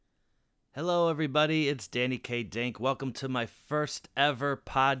Hello, everybody. It's Danny K. Dink. Welcome to my first ever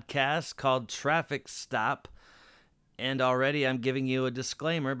podcast called Traffic Stop. And already I'm giving you a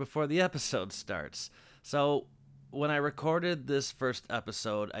disclaimer before the episode starts. So, when I recorded this first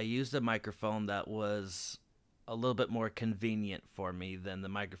episode, I used a microphone that was a little bit more convenient for me than the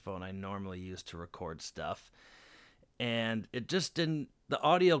microphone I normally use to record stuff. And it just didn't, the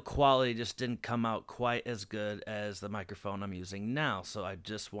audio quality just didn't come out quite as good as the microphone I'm using now. So I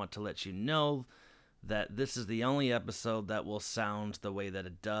just want to let you know that this is the only episode that will sound the way that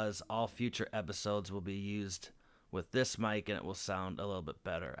it does. All future episodes will be used with this mic and it will sound a little bit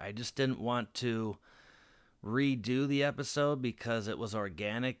better. I just didn't want to redo the episode because it was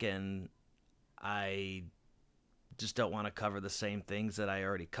organic and I just don't want to cover the same things that I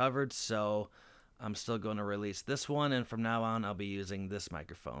already covered. So I'm still going to release this one, and from now on, I'll be using this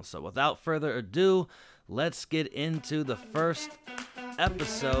microphone. So without further ado, let's get into the first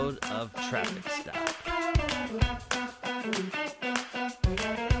episode of Traffic Stop.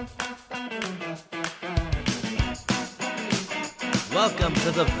 Welcome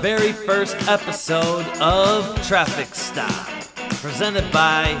to the very first episode of Traffic Stop, presented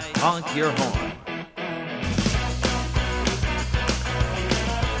by Honk Your Horn.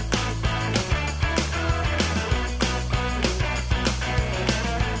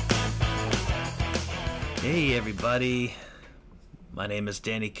 Hey everybody, my name is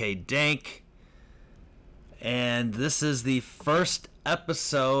Danny K. Dank, and this is the first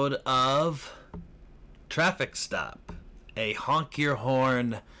episode of Traffic Stop, a Honk Your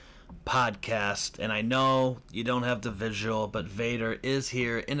Horn podcast. And I know you don't have the visual, but Vader is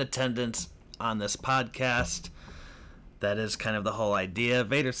here in attendance on this podcast. That is kind of the whole idea.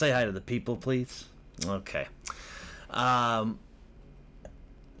 Vader, say hi to the people, please. Okay.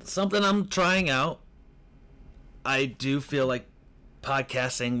 Something I'm trying out. I do feel like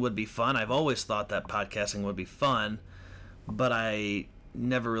podcasting would be fun. I've always thought that podcasting would be fun, but I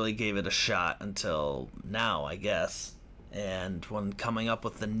never really gave it a shot until now, I guess. And when coming up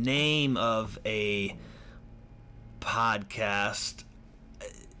with the name of a podcast,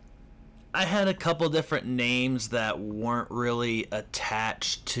 I had a couple different names that weren't really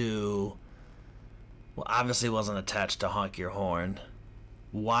attached to, well, obviously wasn't attached to Honk Your Horn.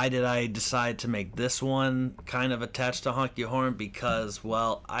 Why did I decide to make this one kind of attached to Honk Your Horn? Because,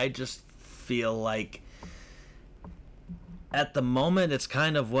 well, I just feel like at the moment it's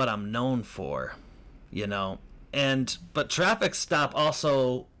kind of what I'm known for, you know. But Traffic Stop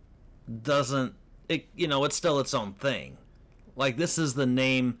also doesn't, it's still its own thing. Like, this is the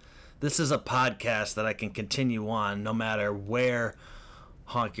name, this is a podcast that I can continue on no matter where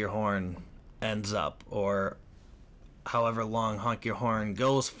Honk Your Horn ends up or however long Honk Your Horn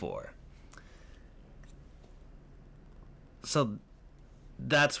goes for. So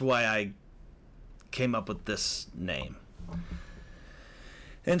that's why I came up with this name.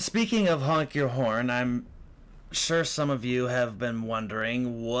 And speaking of Honk Your Horn, I'm sure some of you have been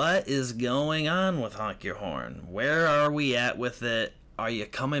wondering, what is going on with Honk Your Horn? Where are we at with it? Are you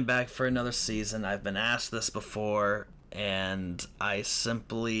coming back for another season? I've been asked this before, and I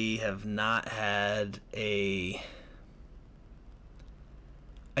simply have not had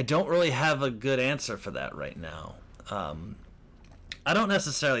I don't really have a good answer for that right now. I don't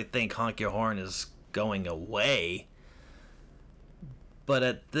necessarily think Honk Your Horn is going away, but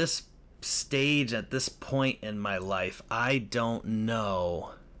at this stage, at this point in my life, I don't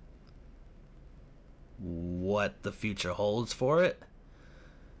know what the future holds for it.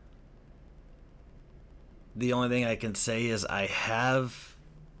 The only thing I can say is I have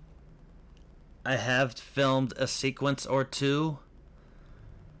filmed a sequence or two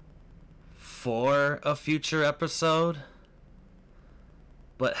for a future episode,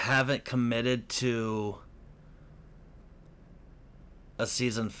 but haven't committed to a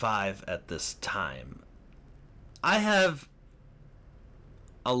season 5 at this time. I have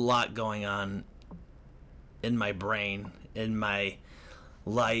a lot going on in my brain, in my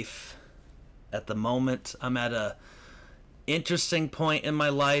life. At the moment, I'm at a interesting point in my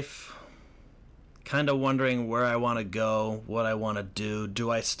life, kind of wondering where I want to go, what I want to do. Do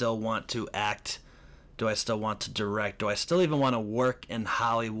I still want to act? Do I still want to direct? Do I still even want to work in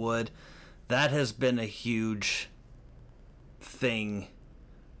Hollywood? That has been a huge thing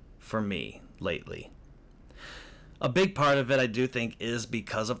for me lately. A big part of it, I do think, is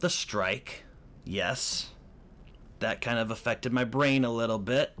because of the strike. Yes, that kind of affected my brain a little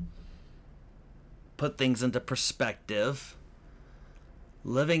bit. Put things into perspective.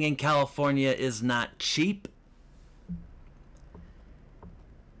 Living in California is not cheap.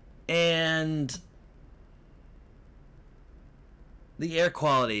 And the air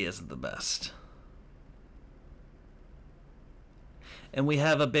quality isn't the best. And we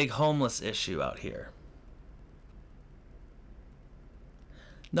have a big homeless issue out here.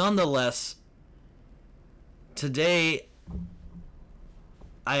 Nonetheless, today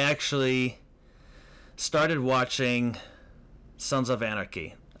I actually started watching Sons of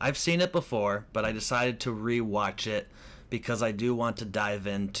Anarchy. I've seen it before, but I decided to re-watch it because I do want to dive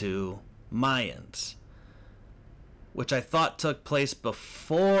into Mayans, which I thought took place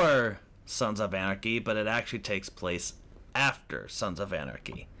before Sons of Anarchy, but it actually takes place after Sons of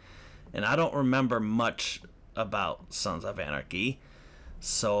Anarchy. And I don't remember much about Sons of Anarchy,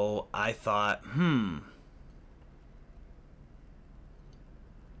 so I thought,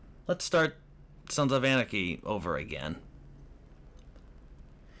 let's start Sons of Anarchy over again.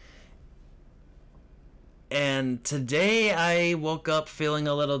 And today I woke up feeling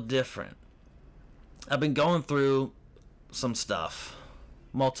a little different. I've been going through some stuff,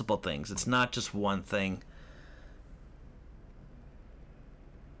 multiple things. It's not just one thing.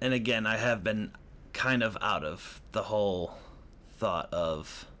 And again, I have been kind of out of the whole thought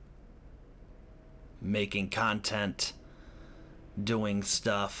of making content, doing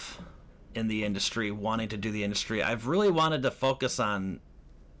stuff in the industry, wanting to do the industry. I've really wanted to focus on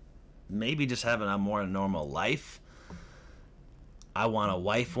maybe just having a more normal life. I want a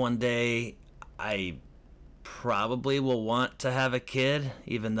wife one day. I probably will want to have a kid,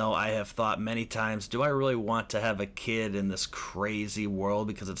 even though I have thought many times, do I really want to have a kid in this crazy world?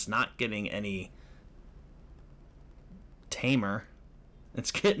 Because it's not getting any tamer.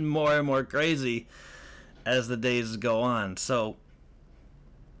 It's getting more and more crazy as the days go on. So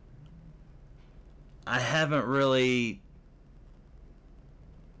I haven't really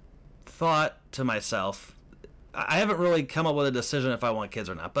thought to myself, I haven't really come up with a decision if I want kids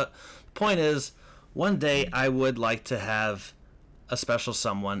or not. But the point is, one day I would like to have a special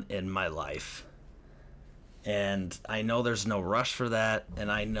someone in my life. And I know there's no rush for that, and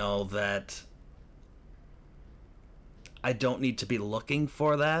I know that I don't need to be looking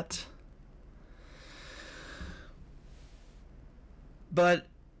for that. But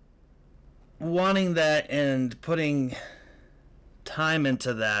wanting that and putting time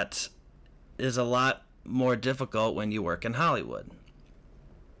into that is a lot more difficult when you work in Hollywood.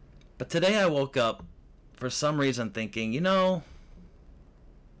 But today I woke up for some reason thinking,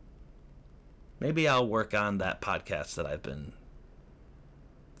 maybe I'll work on that podcast that I've been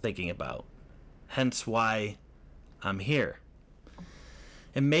thinking about. Hence why I'm here.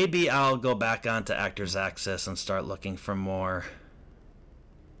 And maybe I'll go back onto Actors Access and start looking for more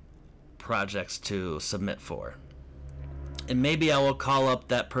projects to submit for. And maybe I will call up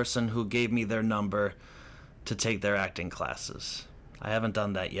that person who gave me their number to take their acting classes. I haven't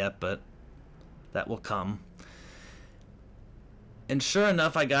done that yet, but that will come. And sure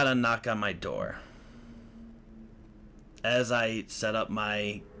enough, I got a knock on my door. As I set up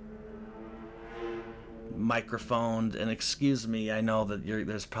my microphone, and excuse me, I know that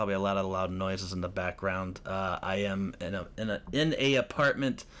there's probably a lot of loud noises in the background. I am in a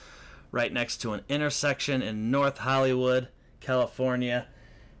apartment right next to an intersection in North Hollywood, California,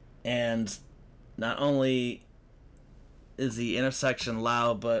 and not only is the intersection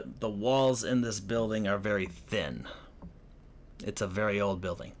loud, but the walls in this building are very thin. It's a very old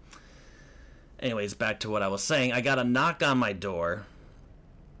building. Anyways, back to what I was saying. I got a knock on my door,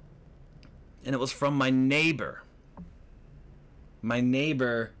 and it was from my neighbor. My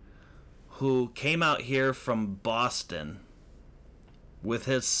neighbor who came out here from Boston with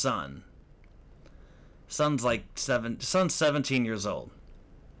his son. Son's 17 years old.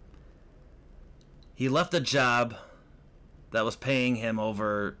 He left a job that was paying him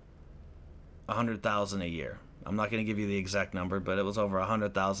over $100,000 a year. I'm not going to give you the exact number, but it was over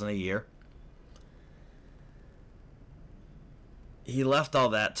 $100,000 a year. He left all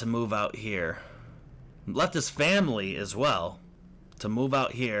that to move out here. Left his family as well to move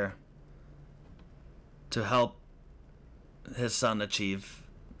out here to help his son achieve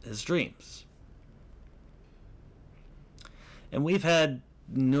his dreams. And we've had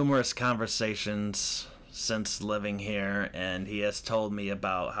numerous conversations since living here, and he has told me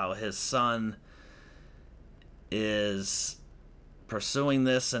about how his son is pursuing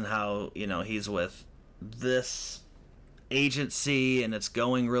this and how, he's with this agency and it's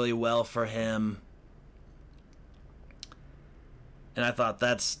going really well for him. And I thought,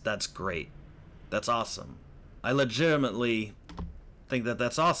 that's great. That's awesome. I legitimately think that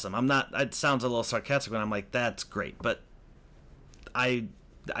that's awesome. It sounds a little sarcastic when I'm like, that's great, but I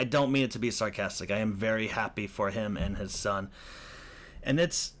don't mean it to be sarcastic. I am very happy for him and his son. And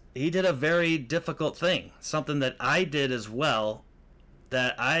he did a very difficult thing. Something that I did as well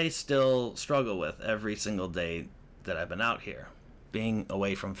that I still struggle with every single day that I've been out here, being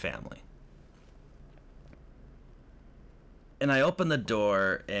away from family. And I opened the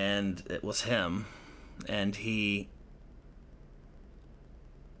door, and it was him, and he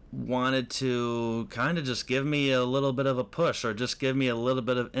wanted to kind of just give me a little bit of a push, or just give me a little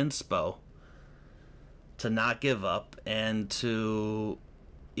bit of inspo to not give up, and to,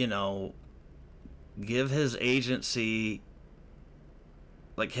 give his agency,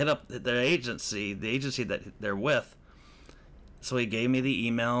 like hit up their agency, the agency that they're with. So he gave me the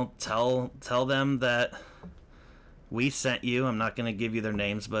email, tell them that we sent you. I'm not going to give you their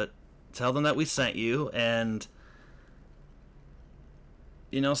names, but tell them that we sent you, and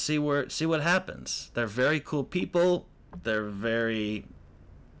see what happens. They're very cool people. They're very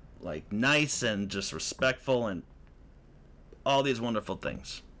nice and just respectful and all these wonderful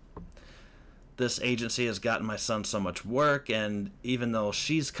things. This agency has gotten my son so much work, and even though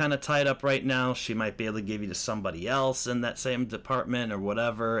she's kind of tied up right now, she might be able to give you to somebody else in that same department or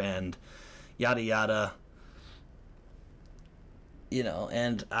whatever, and yada yada.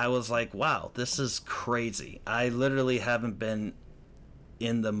 And I was like, wow, this is crazy. I literally haven't been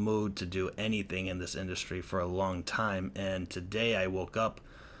in the mood to do anything in this industry for a long time, and today I woke up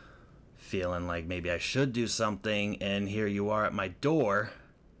feeling like maybe I should do something, and here you are at my door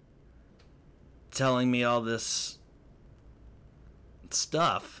telling me all this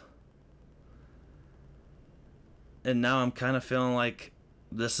stuff. And now I'm kind of feeling like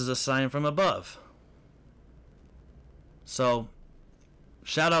this is a sign from above. So,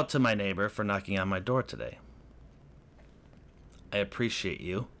 shout out to my neighbor for knocking on my door today. I appreciate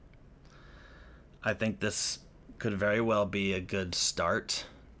you. I think this could very well be a good start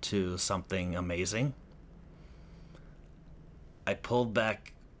to something amazing. I pulled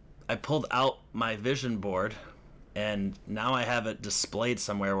out my vision board, and now I have it displayed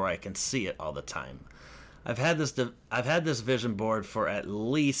somewhere where I can see it all the time. I've had this vision board for at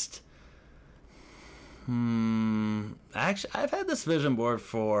least actually I've had this vision board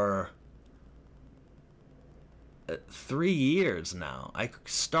for 3 years now. I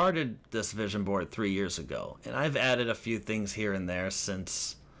started this vision board 3 years ago, and I've added a few things here and there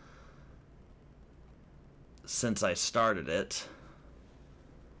since I started it.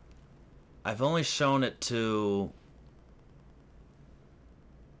 I've only shown it to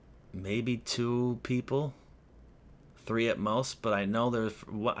maybe 2 people, 3 at most, but I know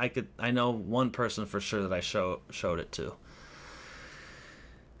I know one person for sure that I showed it to.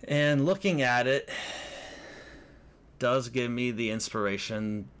 And looking at it does give me the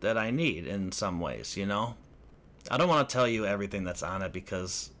inspiration that I need in some ways, I don't want to tell you everything that's on it,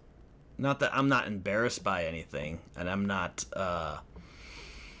 because not that I'm not embarrassed by anything, and I'm not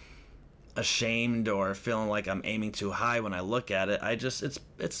ashamed or feeling like I'm aiming too high when I look at it.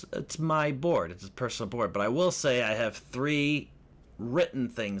 It's my board. It's a personal board. But I will say I have 3 written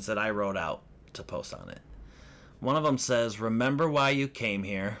things that I wrote out to post on it. One of them says, "Remember why you came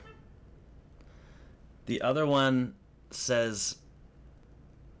here." The other one says,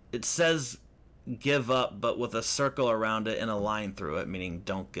 "Give up," but with a circle around it and a line through it, meaning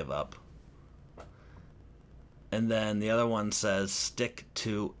don't give up. And then the other one says, "Stick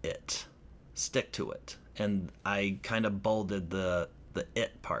to it." Stick to it. And I kind of bolded the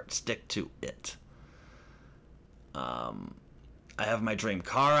it part. Stick to it. I have my dream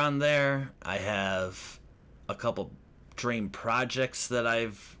car on there. I have a couple dream projects that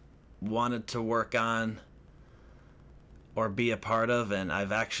I've wanted to work on or be a part of, and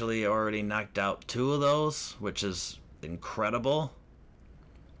I've actually already knocked out 2 of those, which is incredible.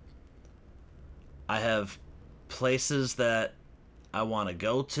 I have places that I want to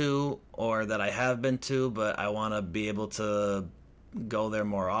go to, or that I have been to, but I want to be able to go there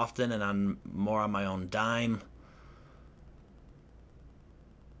more often and more on my own dime.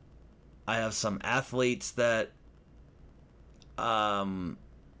 I have some athletes that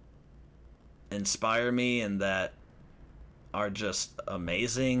inspire me and that are just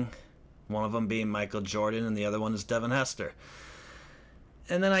amazing. One of them being Michael Jordan, and the other one is Devin Hester.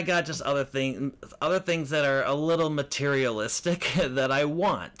 And then I got just other things that are a little materialistic that I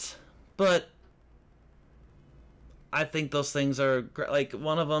want. But I think those things are like,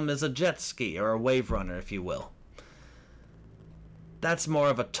 one of them is a jet ski, or a wave runner, if you will. That's more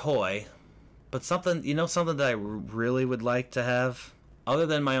of a toy. But something that I really would like to have, other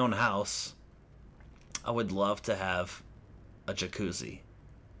than my own house, I would love to have a jacuzzi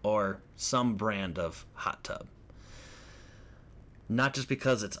or some brand of hot tub. Not just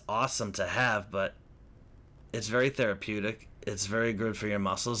because it's awesome to have, but it's very therapeutic. It's very good for your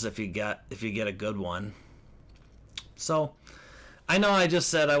muscles if you get a good one. So I know I just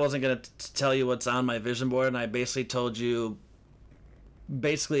said I wasn't going to tell you what's on my vision board, and I basically told you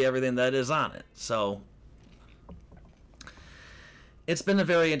basically everything that is on it. So it's been a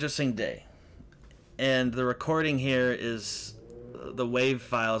very interesting day. And the recording here is, the wave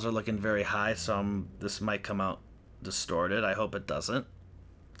files are looking very high, so this might come out distorted. I hope it doesn't.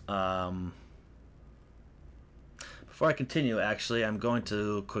 Before I continue, actually, I'm going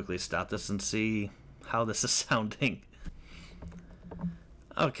to quickly stop this and see how this is sounding.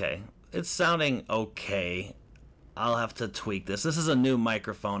 Okay, it's sounding okay. I'll have to tweak this. This is a new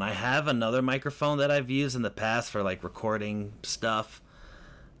microphone. I have another microphone that I've used in the past for like recording stuff.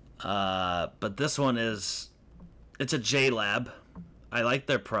 But this one it's a JLab. I like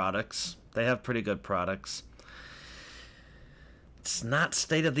their products. They have pretty good products. It's not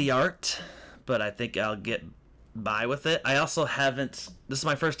state of the art, but I think I'll get by with it. I also haven't, this is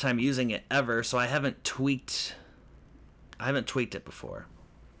my first time using it ever, so I haven't tweaked it before.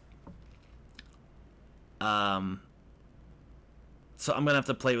 So I'm gonna have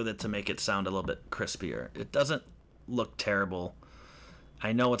to play with it to make it sound a little bit crispier. It doesn't look terrible.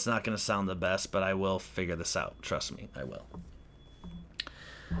 I know it's not gonna sound the best, but I will figure this out. Trust me, I will.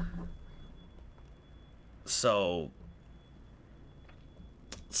 So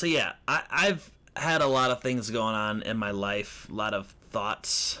yeah, I've had a lot of things going on in my life, a lot of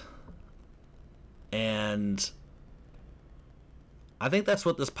thoughts, and I think that's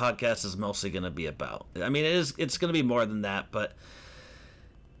what this podcast is mostly going to be about. I mean, it's going to be more than that, but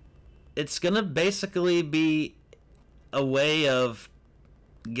it's going to basically be a way of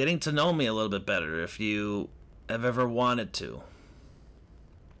getting to know me a little bit better if you have ever wanted to.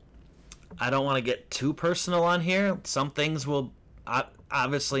 I don't want to get too personal on here. Some things will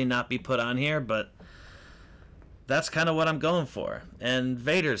obviously not be put on here, but that's kind of what I'm going for. And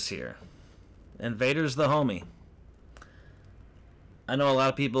Vader's here. And Vader's the homie. I know a lot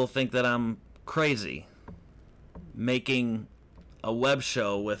of people think that I'm crazy making a web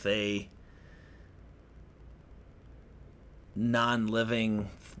show with a non-living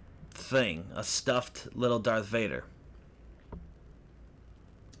thing, a stuffed little Darth Vader.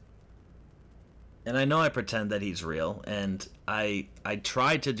 And I know I pretend that he's real, and I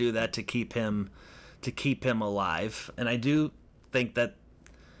try to do that to keep him alive. And I do think that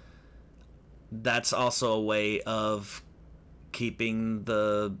that's also a way of keeping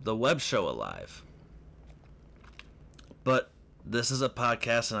the web show alive. But this is a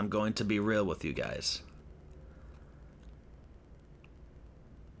podcast, and I'm going to be real with you guys.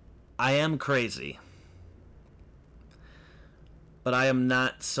 I am crazy. But I am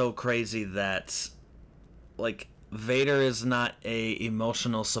not so crazy that, like, Vader is not a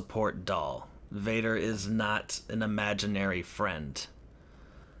emotional support doll. Vader is not an imaginary friend.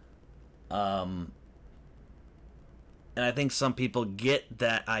 And I think some people get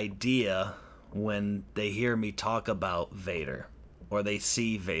that idea when they hear me talk about Vader, or they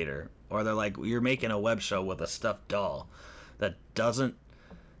see Vader, or they're like, you're making a web show with a stuffed doll that doesn't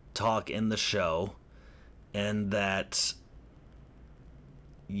talk in the show, and that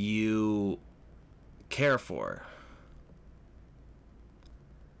you care for.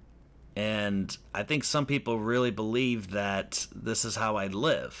 And I think some people really believe that this is how I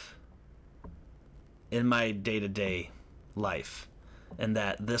live in my day-to-day life, and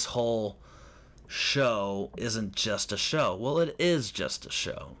that this whole show isn't just a show. Well, it is just a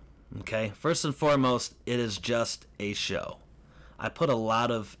show. Okay? First and foremost, it is just a show. I put a lot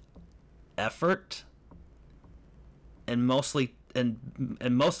of effort and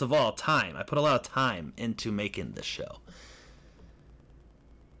most of all time. I put a lot of time into making this show.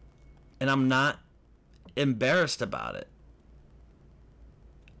 And I'm not embarrassed about it.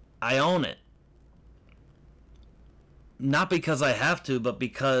 I own it. Not because I have to, but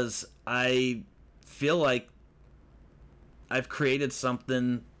because I feel like I've created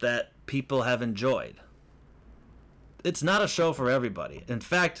something that people have enjoyed. It's not a show for everybody. In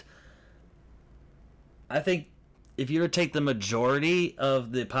fact, I think if you were to take the majority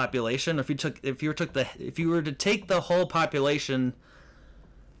of the population, if you were to take the whole population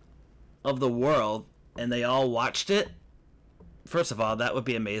of the world and they all watched it, first of all, that would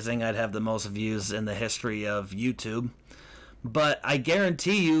be amazing. I'd have the most views in the history of YouTube. But I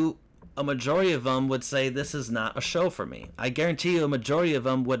guarantee you a majority of them would say this is not a show for me. I guarantee you a majority of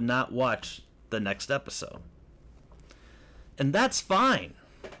them would not watch the next episode. And that's fine.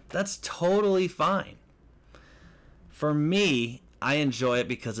 That's totally fine. For me, I enjoy it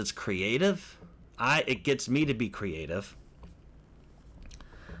because it's creative. It gets me to be creative.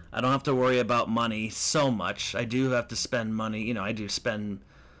 I don't have to worry about money so much. I do have to spend money. I do spend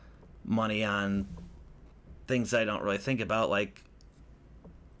money on things I don't really think about, like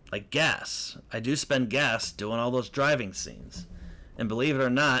like gas. I do spend gas doing all those driving scenes. And believe it or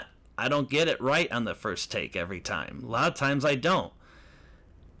not, I don't get it right on the first take every time. A lot of times I don't.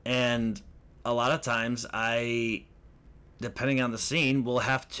 And a lot of times I, depending on the scene, will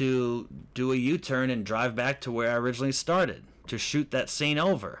have to do a U-turn and drive back to where I originally started to shoot that scene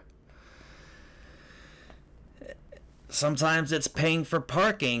over. Sometimes it's paying for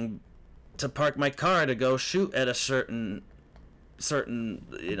parking to park my car to go shoot at a certain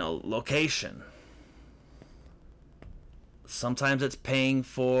location. Sometimes it's paying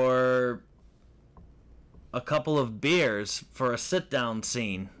for a couple of beers for a sit-down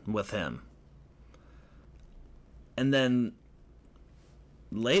scene with him. And then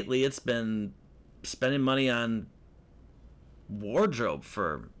lately it's been spending money on wardrobe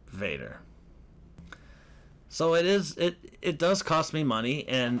for Vader. So it does cost me money,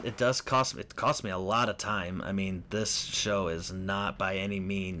 and it costs me a lot of time. I mean, this show is not by any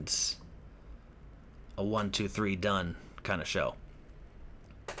means a 1, 2, 3 done kind of show.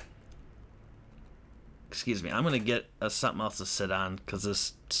 Excuse me, I'm gonna get something else to sit on because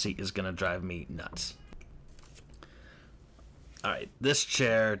this seat is gonna drive me nuts. Alright, this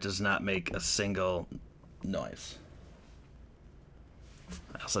chair does not make a single noise.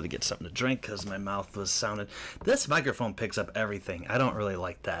 I also had to get something to drink because my mouth was sounding. This microphone picks up everything. I don't really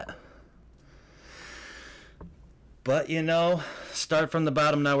like that. But, start from the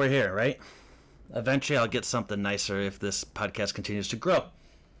bottom, now we're here, right? Eventually I'll get something nicer if this podcast continues to grow.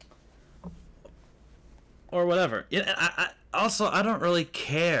 Or whatever. I don't really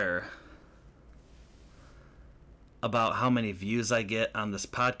care about how many views I get on this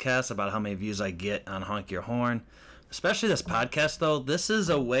podcast, about how many views I get on Honk Your Horn. Especially this podcast, though. This is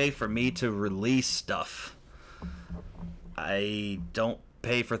a way for me to release stuff. I don't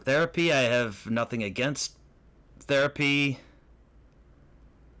pay for therapy. I have nothing against therapy.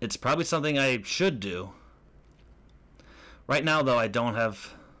 It's probably something I should do. Right now, though, I don't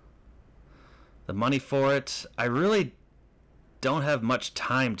have the money for it. I really don't have much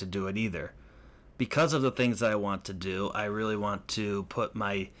time to do it either. Because of the things that I want to do, I really want to put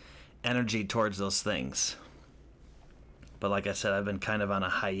my energy towards those things. But like I said, I've been kind of on a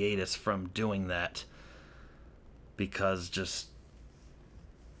hiatus from doing that because just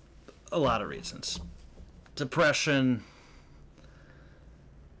a lot of reasons. Depression,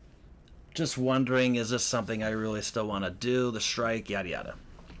 just wondering, is this something I really still want to do? The strike, yada yada.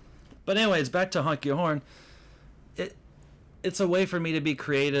 But anyways, back to Honk Your Horn. It's a way for me to be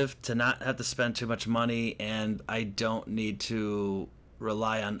creative, to not have to spend too much money, and I don't need to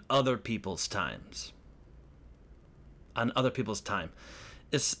rely on other people's times. On other people's time.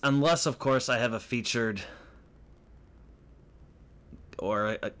 It's unless, of course, I have a featured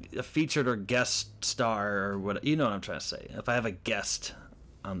or a featured or guest star or what, you know what I'm trying to say. If I have a guest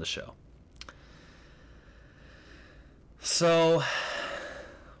on the show. So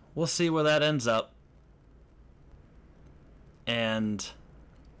we'll see where that ends up. And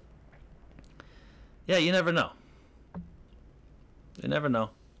yeah, you never know. You never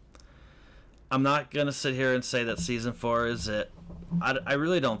know. I'm not going to sit here and say that season 4 is it. I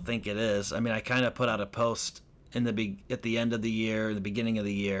really don't think it is. I mean, I kind of put out a post at the end of the year, the beginning of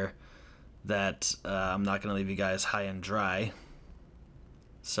the year, that I'm not going to leave you guys high and dry.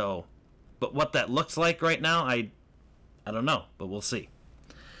 So, but what that looks like right now, I don't know, but we'll see.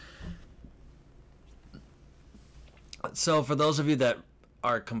 So for those of you that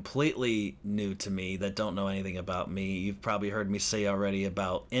are completely new to me, that don't know anything about me, you've probably heard me say already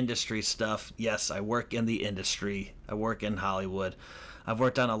about industry stuff. Yes, I work in the industry. I work in Hollywood. I've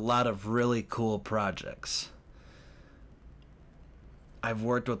worked on a lot of really cool projects. I've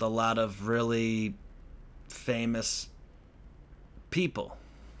worked with a lot of really famous people.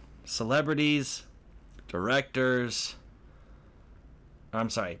 Celebrities, directors,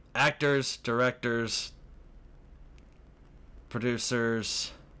 actors, directors,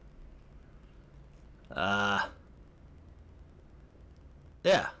 producers, yeah.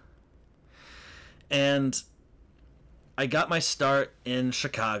 And I got my start in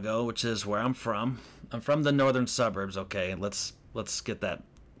Chicago, which is where I'm from. I'm from the northern suburbs, okay? Let's get that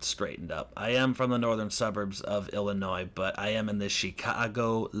straightened up. I am from the northern suburbs of Illinois, but I am in the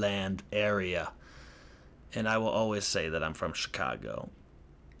Chicagoland area. And I will always say that I'm from Chicago,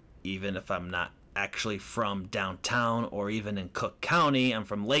 even if I'm not actually from downtown or even in Cook County. I'm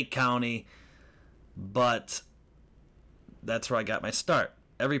from Lake County, but that's where I got my start.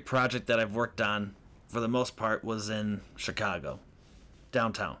 Every project that I've worked on, for the most part, was in Chicago,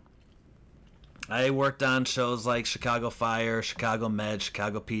 downtown. I worked on shows like Chicago Fire, Chicago Med,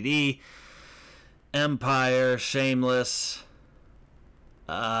 Chicago PD, Empire, Shameless,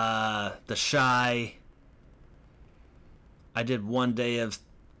 The Chi. I did one day of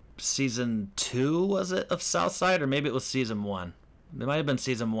season 2, was it, of Southside? Or maybe it was season 1. It might have been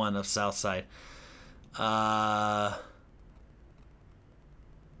season 1 of Southside. I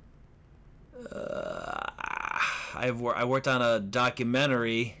worked on a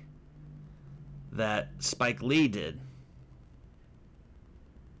documentary that Spike Lee did.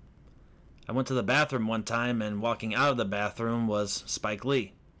 I went to the bathroom one time, and walking out of the bathroom was Spike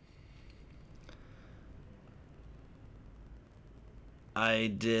Lee. I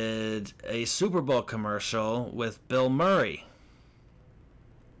did a Super Bowl commercial with Bill Murray.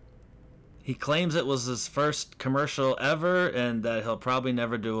 He claims it was his first commercial ever and that he'll probably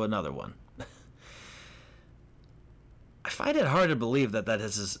never do another one. I find it hard to believe that that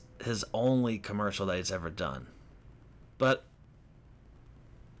is his only commercial that he's ever done. But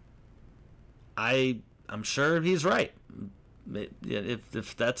I'm sure he's right.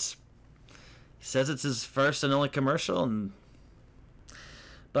 If that's... He says it's his first and only commercial,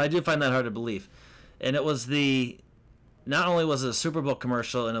 but I do find that hard to believe. And it was not only was it a Super Bowl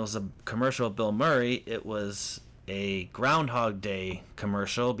commercial and it was a commercial of Bill Murray, it was a Groundhog Day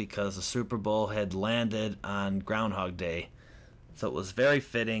commercial because the Super Bowl had landed on Groundhog Day. So it was very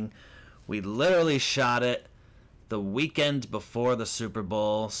fitting. We literally shot it the weekend before the Super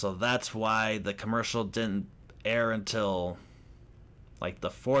Bowl, so that's why the commercial didn't air until like the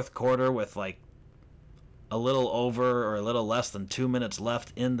fourth quarter with like a little over or a little less than 2 minutes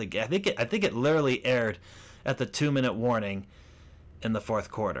left in the game. I think it literally aired at the 2-minute warning in the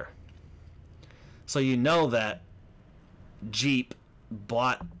fourth quarter. So you know that Jeep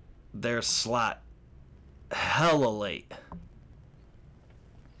bought their slot hella late.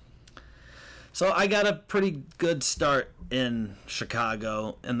 So I got a pretty good start in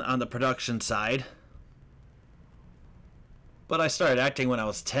Chicago and on the production side. But I started acting when I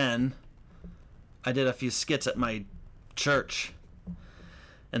was 10. I did a few skits at my church.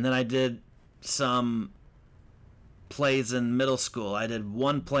 And then I did some plays in middle school. I did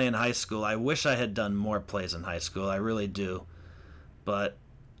one play in high school. I wish I had done more plays in high school. I really do. But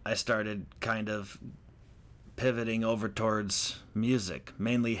I started kind of pivoting over towards music,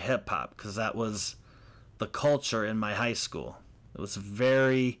 mainly hip-hop, because that was the culture in my high school. It was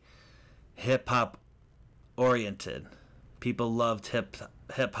very hip-hop oriented. People loved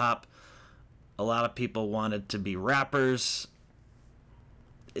hip-hop. A lot of people wanted to be rappers.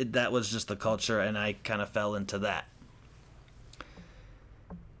 That was just the culture, and I kind of fell into that.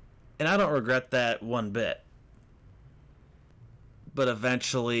 And I don't regret that one bit. But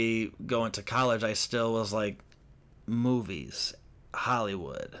eventually, going to college, I still was like, movies,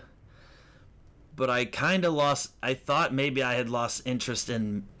 Hollywood. But I kind of I thought maybe I had lost interest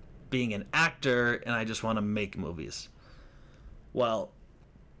in being an actor, and I just want to make movies. Well,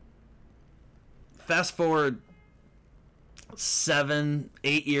 fast forward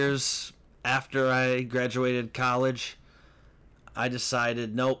 7-8 years after I graduated college, I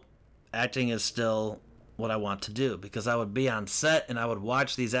decided, nope, acting is still what I want to do, because I would be on set and I would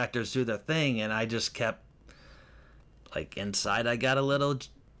watch these actors do their thing, and I just kept, like, inside I got a little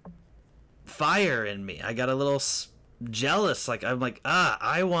fire in me. I got a little jealous. Like, I'm like,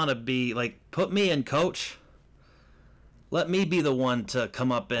 I want to be, like, put me in, coach. Let me be the one to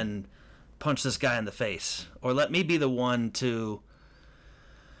come up and punch this guy in the face. Or let me be the one to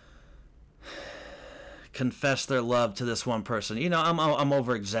confess their love to this one person. You know, I'm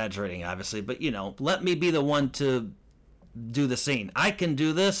over exaggerating, obviously, but, you know, let me be the one to do the scene. I can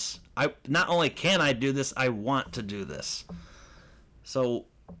do this. I not only can I do this, I want to do this. So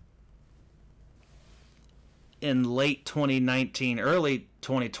in late 2019, early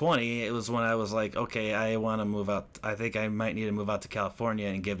 2020, it was when I was like, okay, I want to move out. I think I might need to move out to California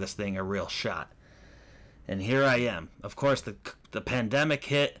and give this thing a real shot. And here I am. Of course, the pandemic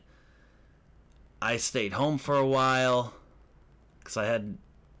hit. I stayed home for a while because I had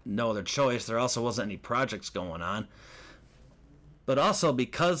no other choice. There also wasn't any projects going on. But also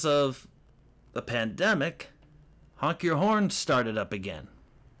because of the pandemic, Honk Your Horn started up again.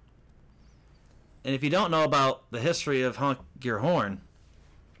 And if you don't know about the history of Honk Your Horn,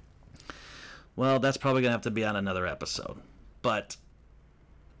 well, that's probably going to have to be on another episode. But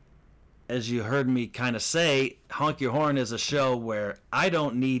as you heard me kind of say, Honk Your Horn is a show where I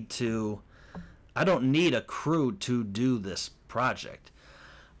don't need a crew to do this project.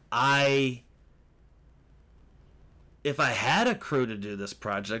 If I had a crew to do this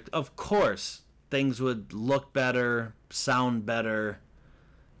project, of course, things would look better, sound better.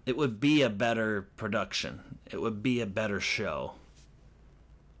 It would be a better production. It would be a better show.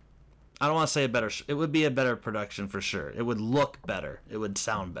 I don't want to say a better. It would be a better production for sure. It would look better. It would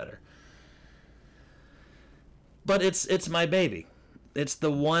sound better. But it's my baby. It's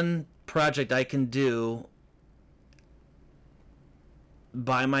the one project I can do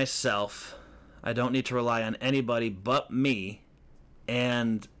by myself. I don't need to rely on anybody but me,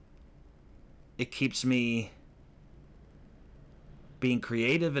 and it keeps me being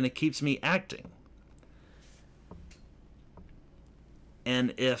creative, and it keeps me acting.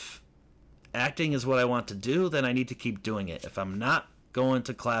 And if acting is what I want to do, then I need to keep doing it. If I'm not going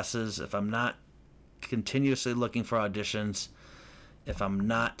to classes, if I'm not continuously looking for auditions, if I'm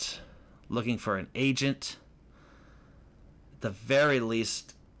not looking for an agent, at the very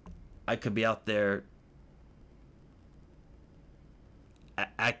least, I could be out there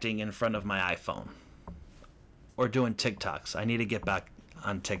acting in front of my iPhone or doing TikToks. I need to get back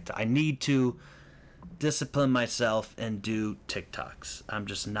on TikTok. I need to discipline myself and do TikToks. I'm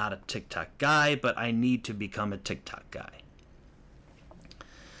just not a TikTok guy, but I need to become a TikTok guy.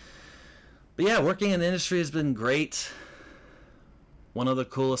 But yeah, working in the industry has been great. One of the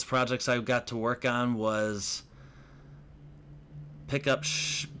coolest projects I got to work on was pick up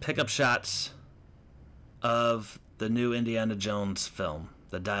shots of the new Indiana Jones film,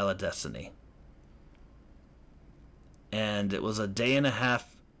 The Dial of Destiny. And it was a 1.5-day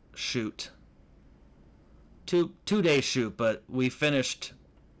shoot. Two-day shoot, but we finished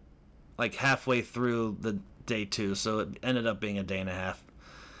like halfway through the day 2, so it ended up being a 1.5 days.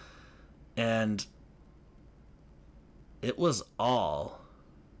 And it was all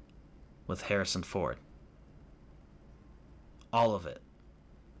with Harrison Ford. All of it.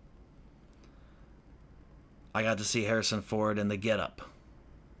 I got to see Harrison Ford in the getup.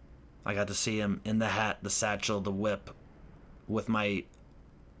 I got to see him in the hat, the satchel, the whip, with my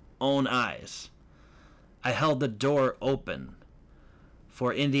own eyes. I held the door open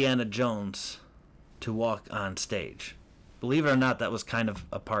for Indiana Jones to walk on stage. Believe it or not, that was kind of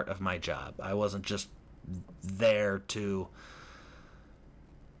a part of my job. I wasn't just there to...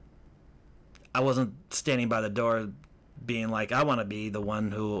 I wasn't standing by the door being like, I want to be the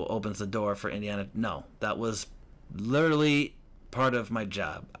one who opens the door for Indiana. No, that was literally part of my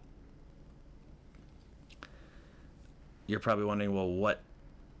job. You're probably wondering, well, what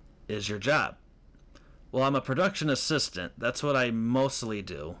is your job? Well, I'm a production assistant. That's what I mostly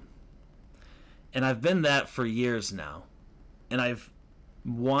do. And I've been that for years now. And I've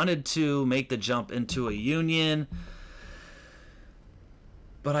wanted to make the jump into a union,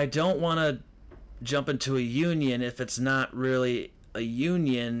 but I don't want to jump into a union if it's not really a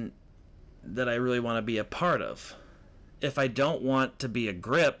union that I really want to be a part of. If I don't want to be a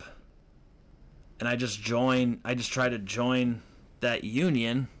grip and I just try to join that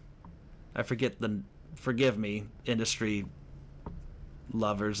union, forgive me, industry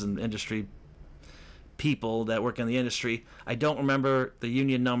lovers and industry people that work in the industry. I don't remember the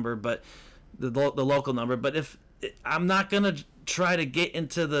union number, but the local number. But if I'm not gonna try to get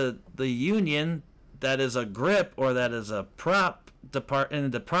into the union that is a grip or that is a prop in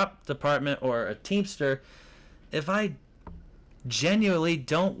the prop department or a teamster, if I genuinely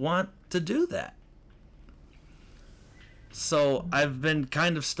don't want to do that. So I've been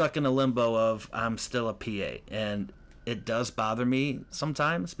kind of stuck in a limbo of I'm still a PA, and it does bother me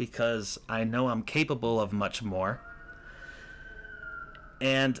sometimes because I know I'm capable of much more.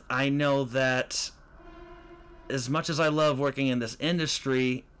 And I know that as much as I love working in this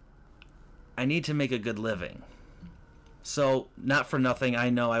industry, I need to make a good living. So, not for nothing,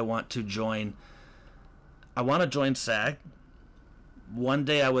 I know I want to join SAG. One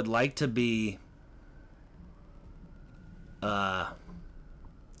day I would like to be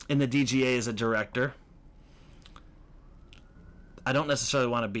in the DGA as a director. I don't necessarily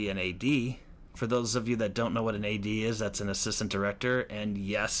want to be an AD. For those of you that don't know what an AD is, that's an assistant director. And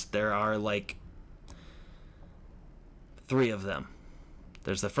yes, there are like 3 of them.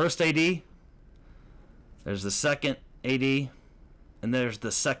 There's the first AD, there's the second AD, and there's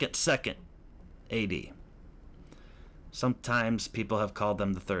the second AD. Sometimes people have called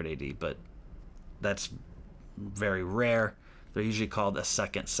them the third AD, but that's very rare. They're usually called a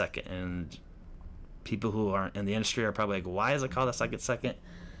second, and people who aren't in the industry are probably like, why is it called a second?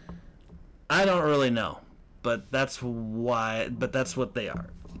 I don't really know, but that's what they are.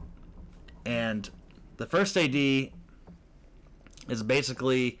 And the first AD is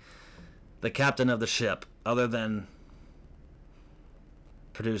basically the captain of the ship, other than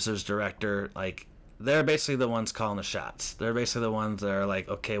producers, director. Like, they're basically the ones calling the shots. They're basically the ones that are like,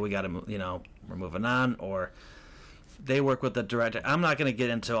 okay, we got to, we're moving on, or they work with the director. I'm not going to get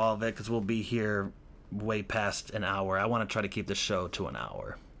into all of it because we'll be here way past an hour. I want to try to keep the show to an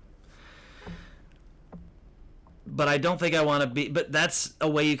hour. But I don't think I want to be. But that's a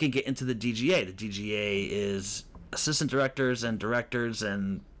way you can get into the DGA. The DGA is assistant directors and directors,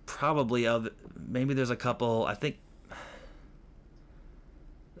 and probably other. Maybe there's a couple. I think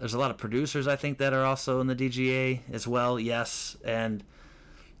there's a lot of producers. I think that are also in the DGA as well. Yes, and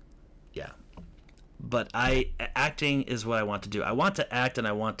yeah. But acting is what I want to do. I want to act and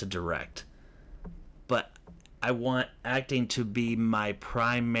I want to direct. But I want acting to be my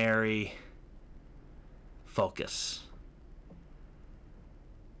primary focus.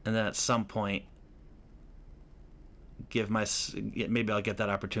 And then at some point maybe I'll get that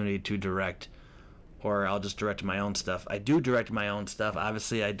opportunity to direct, or I'll just direct my own stuff. I do direct my own stuff.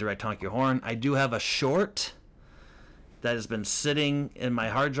 Obviously, I direct Honk Your Horn. I do have a short that has been sitting in my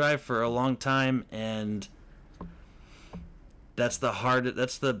hard drive for a long time, and that's the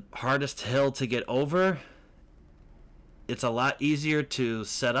hardest hill to get over. It's a lot easier to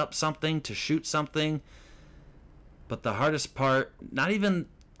set up something, to shoot something, but the hardest part, not even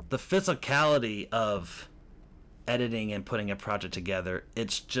the physicality of editing and putting a project together,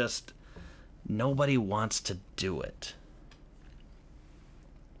 it's just nobody wants to do it.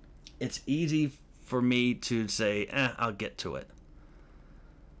 It's easy for me to say, I'll get to it.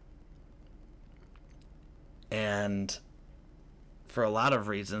 And for a lot of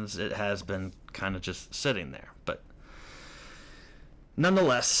reasons, it has been kind of just sitting there. But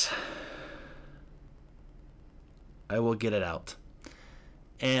nonetheless, I will get it out.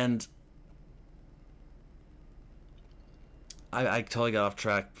 And I totally got off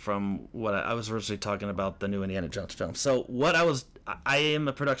track from what I was originally talking about, the new Indiana Jones film. So I am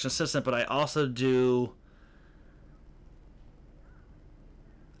a production assistant, but I also do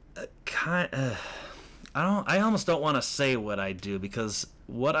I almost don't want to say what I do, because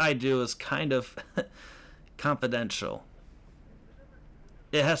what I do is kind of confidential.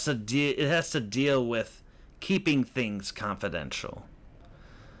 It has to deal with keeping things confidential.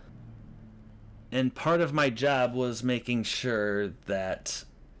 And part of my job was making sure that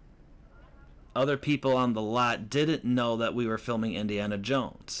other people on the lot didn't know that we were filming Indiana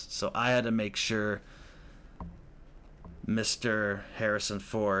Jones. So I had to make sure Mr. Harrison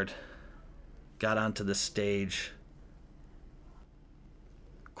Ford got onto the stage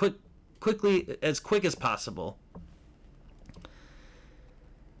as quick as possible.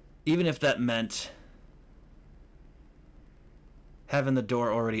 Even if that meant having the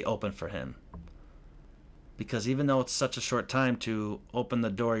door already open for him. Because even though it's such a short time to open the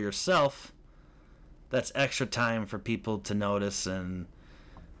door yourself, that's extra time for people to notice, and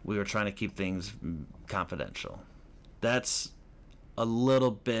we were trying to keep things confidential. That's a little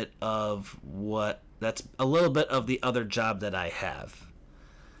bit of the other job that I have.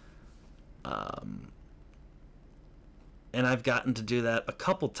 And I've gotten to do that a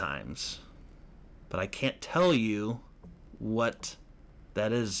couple times, but I can't tell you what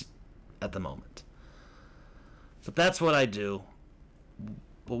that is at the moment. But that's what I do.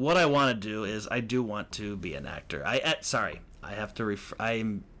 But what I want to do is I do want to be an actor. I'm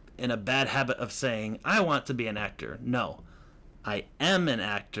in a bad habit of saying I want to be an actor. No, I am an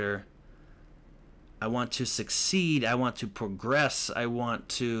actor. I want to succeed. I want to progress. I want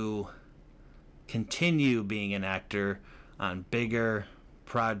to continue being an actor on bigger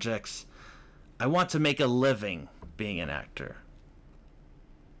projects. I want to make a living being an actor.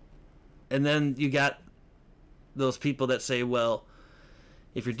 And then you got those people that say, well,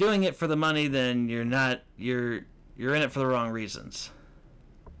 if you're doing it for the money, then you're in it for the wrong reasons.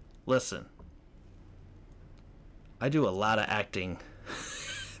 Listen, I do a lot of acting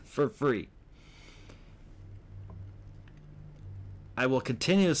for free. I will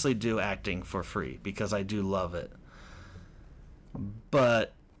continuously do acting for free because I do love it.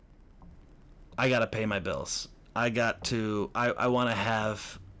 But I gotta pay my bills. I want to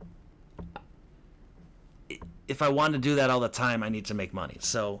have... If I want to do that all the time, I need to make money.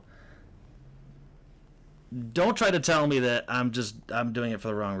 So don't try to tell me that I'm doing it for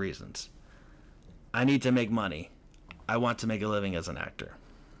the wrong reasons. I need to make money. I want to make a living as an actor.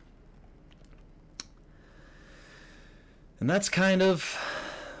 And that's kind of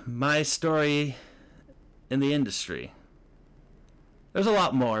my story in the industry. There's a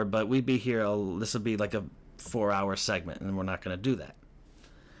lot more, but we'd be here. This will be like a 4-hour segment, and we're not going to do that.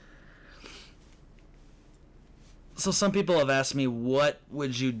 So some people have asked me, what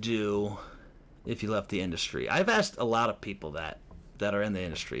would you do if you left the industry? I've asked a lot of people that are in the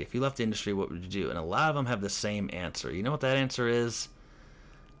industry, if you left the industry, what would you do? And a lot of them have the same answer. You know what that answer is?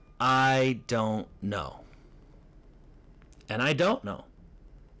 I don't know. And I don't know.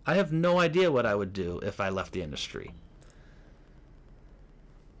 I have no idea what I would do if I left the industry.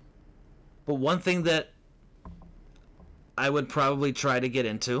 But one thing that I would probably try to get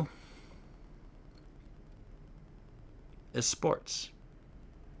into is sports.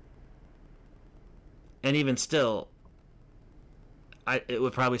 And even still, it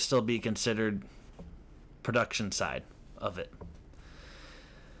would probably still be considered production side of it.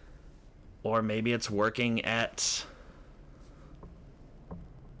 Or maybe it's working at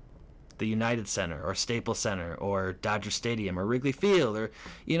the United Center or Staples Center or Dodger Stadium or Wrigley Field, or,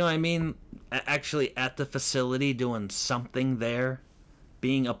 you know what I mean, actually at the facility doing something there,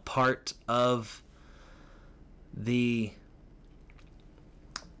 being a part of the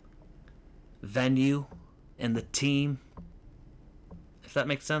venue and the team, if that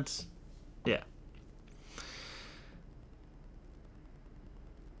makes sense. Yeah.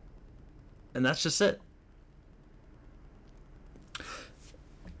 And that's just it.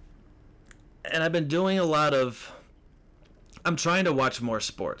 And I've been doing I'm trying to watch more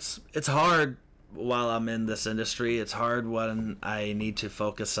sports. It's hard while I'm in this industry. It's hard when I need to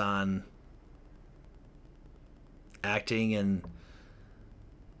focus on acting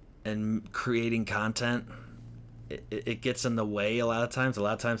and creating content. It gets in the way a lot of times. A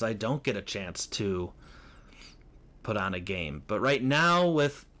lot of times I don't get a chance to put on a game. But right now,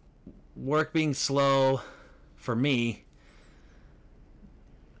 with work being slow for me,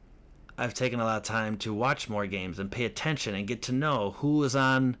 I've taken a lot of time to watch more games and pay attention and get to know who is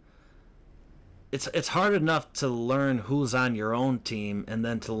on. It's hard enough to learn who's on your own team and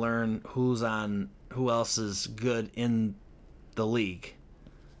then to learn who else is good in the league,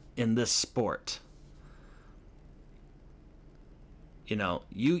 in this sport. You know,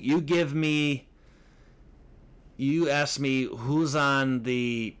 you ask me who's on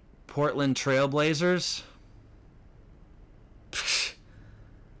the Portland Trailblazers.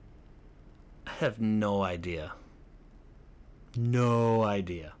 I have no idea. No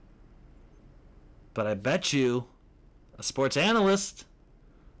idea. But I bet you a sports analyst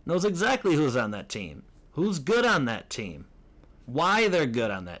knows exactly who's on that team, who's good on that team, why they're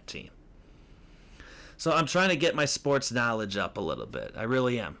good on that team. So I'm trying to get my sports knowledge up a little bit. I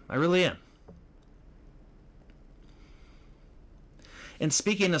really am. And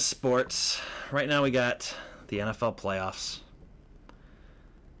speaking of sports, right now we got the NFL playoffs.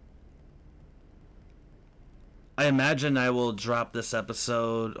 I imagine I will drop this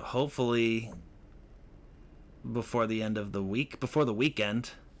episode hopefully before the end of the week, before the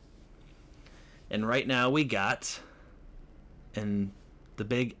weekend. And right now we got, in the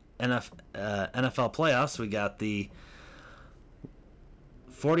big NFL playoffs, we got the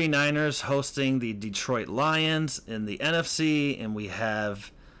 49ers hosting the Detroit Lions in the NFC, and we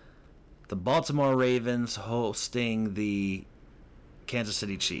have the Baltimore Ravens hosting the Kansas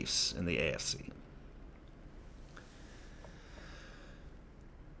City Chiefs in the AFC.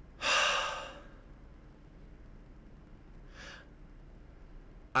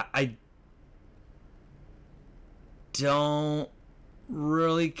 I don't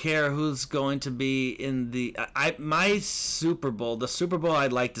really care who's going to be in my Super Bowl. The Super Bowl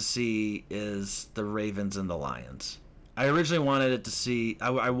I'd like to see is the Ravens and the Lions. I originally wanted to see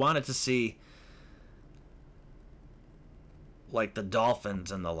like the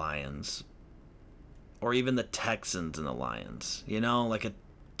Dolphins and the Lions, or even the Texans and the Lions. You know, like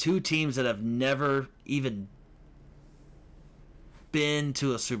two teams that have never even been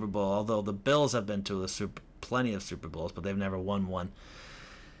to a Super Bowl, although the Bills have been to plenty of Super Bowls, but they've never won one.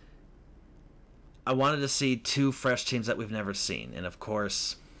 I wanted to see two fresh teams that we've never seen, and of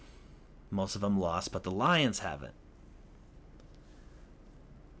course, most of them lost, but the Lions haven't.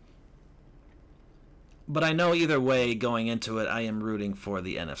 But I know either way, going into it, I am rooting for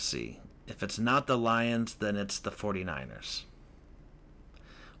the NFC. If it's not the Lions, then it's the 49ers.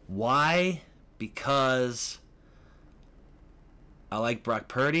 Why? Because I like Brock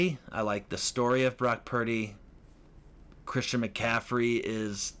Purdy. I like the story of Brock Purdy. Christian McCaffrey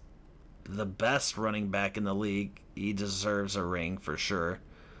is the best running back in the league. He deserves a ring for sure.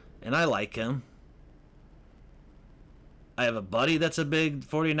 And I like him. I have a buddy that's a big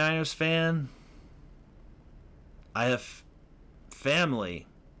 49ers fan. I have family,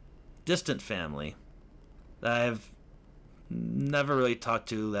 distant family, that I've never really talked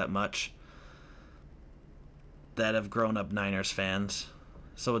to that much, that have grown up Niners fans.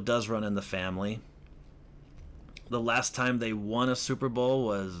 So it does run in the family. The last time they won a Super Bowl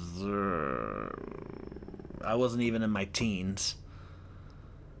was I wasn't even in my teens.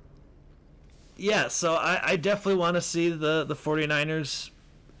 Yeah, so I definitely want to see the 49ers.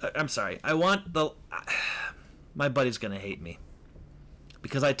 I'm sorry. I want my buddy's going to hate me,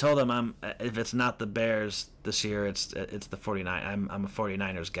 because I told him if it's not the Bears this year, it's the 49ers. I'm a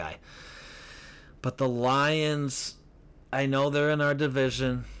 49ers guy. But the Lions, I know they're in our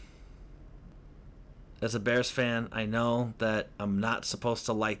division. As a Bears fan, I know that I'm not supposed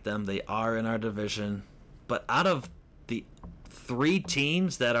to like them. They are in our division. But out of the 3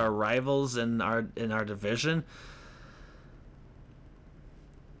 teams that are rivals in our division,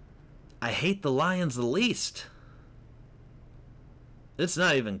 I hate the Lions the least. It's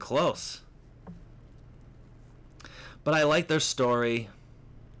not even close. But I like their story.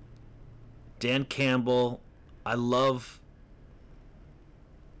 Dan Campbell,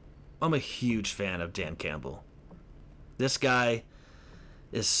 I'm a huge fan of Dan Campbell. This guy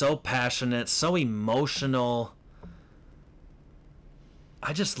is so passionate, so emotional.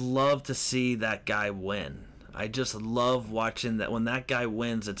 I just love to see that guy win. I just love watching that. When that guy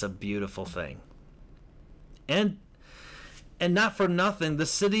wins, it's a beautiful thing. And not for nothing, the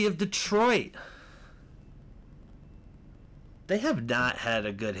city of Detroit, they have not had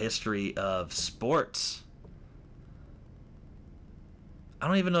a good history of sports. I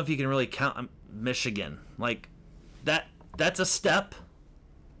don't even know if you can really count Michigan. Like, that's a step.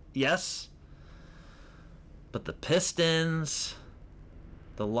 Yes. But the Pistons,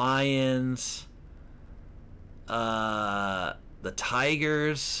 the Lions, the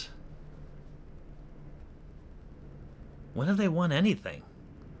Tigers, when have they won anything?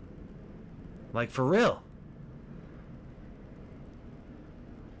 Like, for real.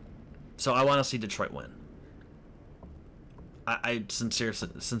 So I want to see Detroit win. I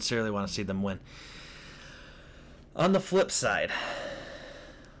sincerely want to see them win. On the flip side,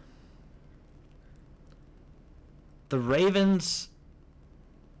 the Ravens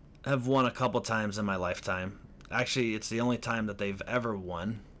have won a couple times in my lifetime. Actually, it's the only time that they've ever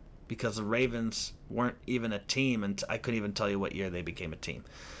won, because the Ravens weren't even a team, and I couldn't even tell you what year they became a team.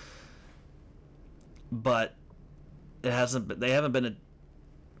 But they haven't been a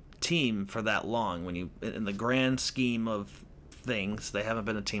team for that long. When you, in the grand scheme of things, they haven't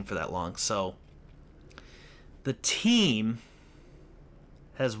been a team for that long. So the team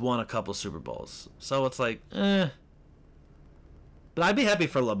has won a couple Super Bowls. So it's like, But I'd be happy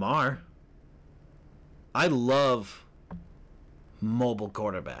for Lamar. I love mobile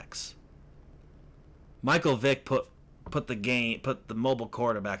quarterbacks. Michael Vick put the mobile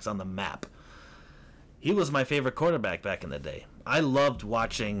quarterbacks on the map. He was my favorite quarterback back in the day. I loved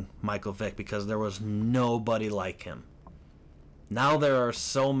watching Michael Vick because there was nobody like him. Now there are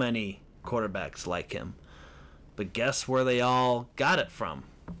so many quarterbacks like him. But guess where they all got it from?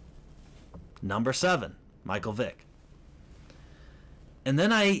 Number 7, Michael Vick. And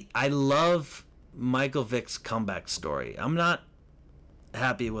then I love Michael Vick's comeback story. I'm not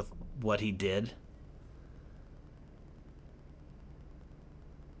happy with what he did.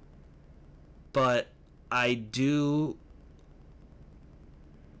 But I do...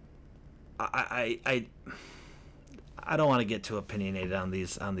 I don't want to get too opinionated on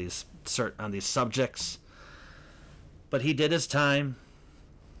these subjects, but he did his time.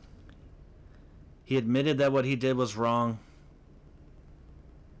 He admitted that what he did was wrong,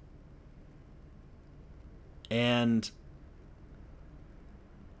 and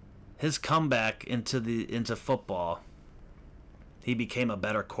his comeback into football, he became a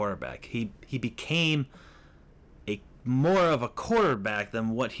better quarterback. He became more of a quarterback than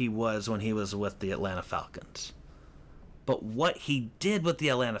what he was when he was with the Atlanta Falcons. But what he did with the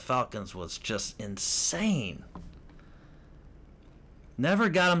Atlanta Falcons was just insane. Never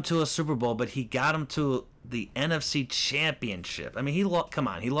got him to a Super Bowl, but he got him to the NFC Championship. I mean, he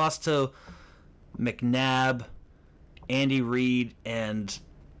lost to McNabb, Andy Reid, and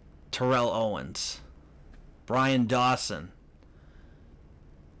Terrell Owens, Brian Dawson,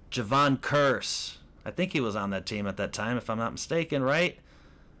 Javon Curse. I think he was on that team at that time, if I'm not mistaken, right?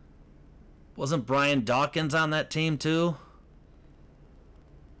 Wasn't Brian Dawkins on that team too?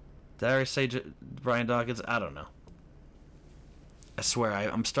 Did I already say Brian Dawkins? I don't know. I swear,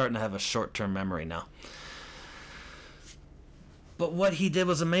 I'm starting to have a short-term memory now. But what he did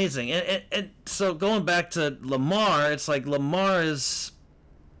was amazing. And so going back to Lamar, it's like Lamar is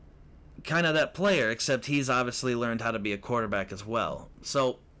kind of that player, except he's obviously learned how to be a quarterback as well.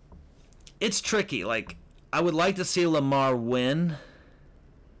 So it's tricky. Like, I would like to see Lamar win,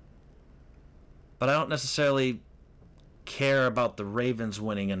 but I don't necessarily care about the Ravens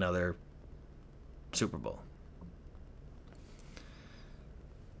winning another Super Bowl.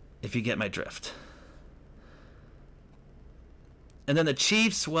 If you get my drift. And then the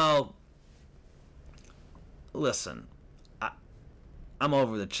Chiefs, well, listen, I'm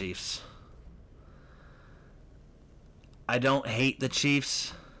over the Chiefs. I don't hate the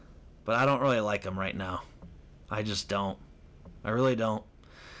Chiefs, but I don't really like them right now. I just don't. I really don't.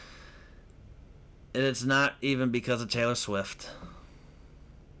 And it's not even because of Taylor Swift.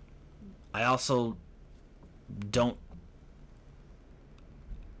 I also don't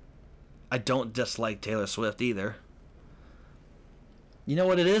dislike Taylor Swift either. You know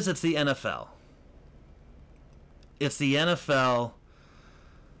what it is? It's the NFL. It's the NFL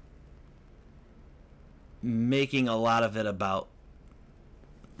making a lot of it about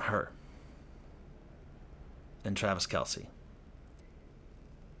her and Travis Kelce.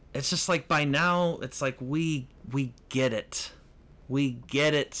 It's just like by now, it's like we get it. We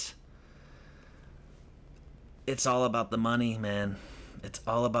get it. It's all about the money, man. It's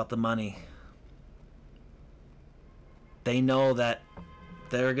all about the money. They know that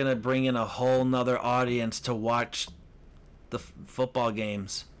they're going to bring in a whole nother audience to watch the football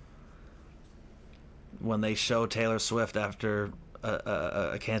games when they show Taylor Swift after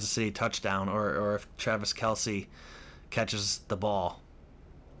a Kansas City touchdown, or if Travis Kelce catches the ball.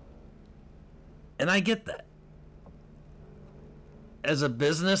 And I get that. As a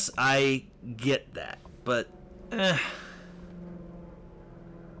business, I get that. But,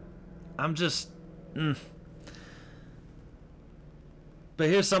 I'm just... But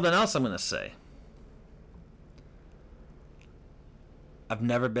here's something else I'm going to say. I've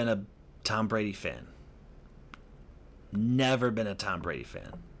never been a Tom Brady fan. Never been a Tom Brady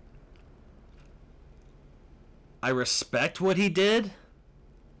fan. I respect what he did.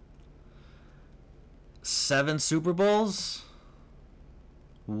 7 Super Bowls.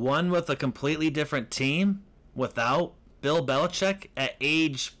 1 with a completely different team without Bill Belichick at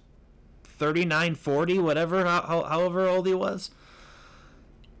age 39, 40, whatever, however old he was.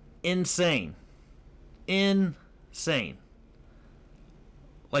 Insane. Insane.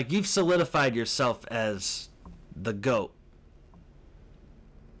 Like, you've solidified yourself as the GOAT.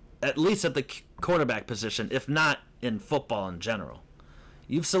 At least at the quarterback position, if not in football in general.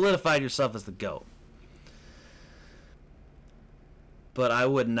 You've solidified yourself as the GOAT. But I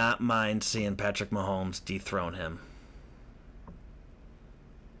would not mind seeing Patrick Mahomes dethrone him.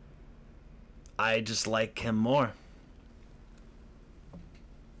 I just like him more.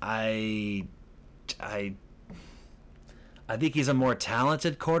 I think he's a more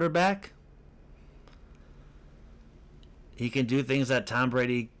talented quarterback. He can do things that Tom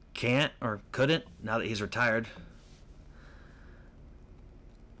Brady can't or couldn't now that he's retired.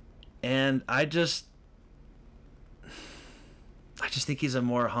 And I just think he's a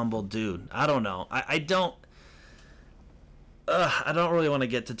more humble dude. I don't know. I don't really want to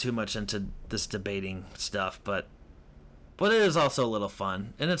get too much into this debating stuff, but it is also a little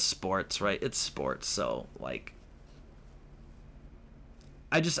fun. And it's sports, right? It's sports, so like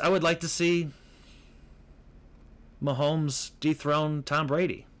I would like to see Mahomes dethrone Tom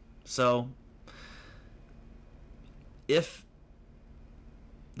Brady. So if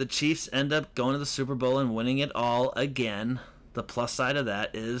the Chiefs end up going to the Super Bowl and winning it all again, the plus side of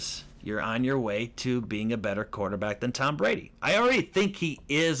that is you're on your way to being a better quarterback than Tom Brady. I already think he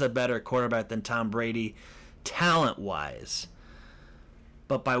is a better quarterback than Tom Brady talent-wise.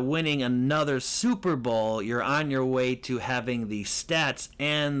 But by winning another Super Bowl, you're on your way to having the stats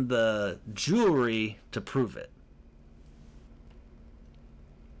and the jewelry to prove it.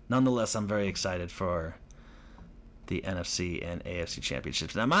 Nonetheless, I'm very excited for the NFC and AFC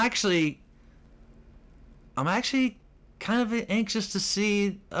championships. And I'm actually kind of anxious to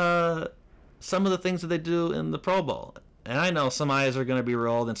see some of the things that they do in the Pro Bowl. And I know some eyes are going to be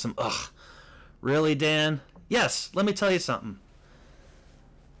rolled and some, really, Dan? Yes, let me tell you something.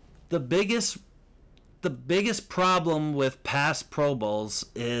 The biggest problem with past Pro Bowls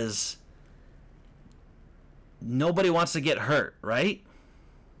is nobody wants to get hurt, right?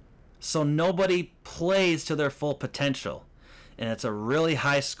 So nobody plays to their full potential. And it's a really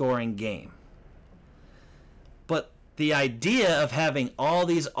high-scoring game. But the idea of having all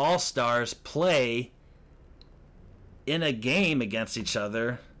these all-stars play in a game against each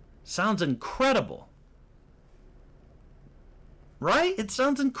other sounds incredible. Right? It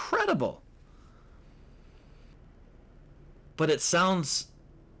sounds incredible. But it sounds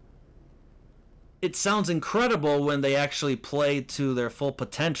incredible when they actually play to their full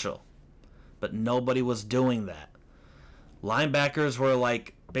potential. But nobody was doing that. Linebackers were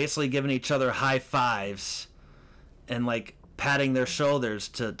like basically giving each other high fives and like patting their shoulders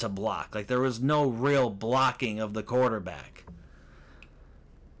to block. Like there was no real blocking of the quarterback.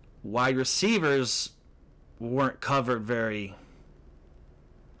 Wide receivers weren't covered very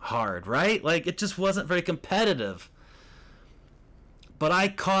hard, right? Like it just wasn't very competitive. But I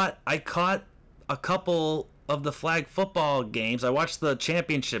caught a couple of the flag football games. I watched the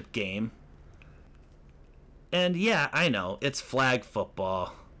championship game. And yeah, I know, it's flag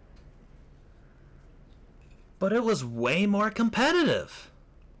football. but it was way more competitive.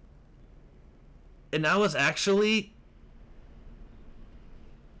 And I was actually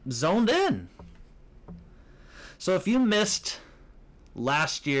zoned in. So if you missed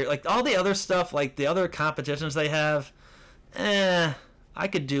last year, like all the other stuff, like the other competitions they have, I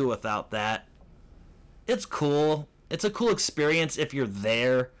could do without that. It's cool. It's a cool experience if you're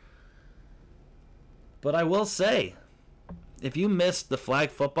there. But I will say, if you missed the flag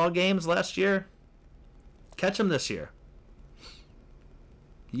football games last year, catch them this year.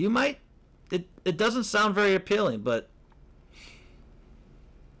 You might. It doesn't sound very appealing, but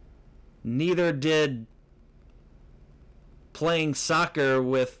neither did playing soccer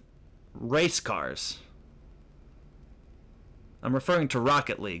with race cars. I'm referring to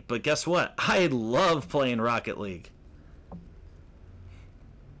Rocket League, but guess what? I love playing Rocket League.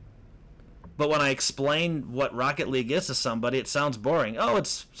 But when I explain what Rocket League is to somebody, it sounds boring. Oh,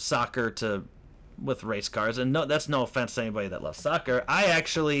 it's soccer with race cars. And no, that's no offense to anybody that loves soccer. I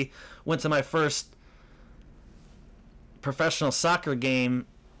actually went to my first professional soccer game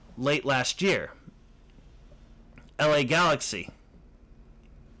late last year. LA Galaxy.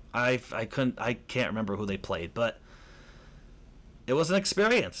 I can't remember who they played, but it was an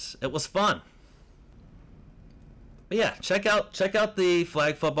experience. It was fun. But yeah, check out the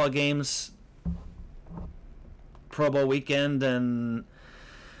flag football games, Pro Bowl weekend, and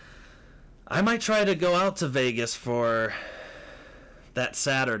I might try to go out to Vegas for that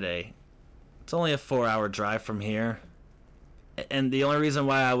Saturday. It's only a 4-hour drive from here. And the only reason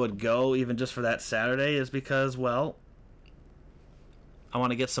why I would go, even just for that Saturday, is because, well, I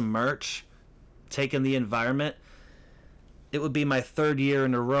want to get some merch, take in the environment. It would be my third year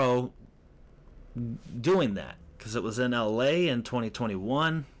in a row doing that, because it was in LA in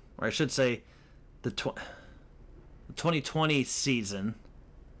 2021, or I should say the 2020 season,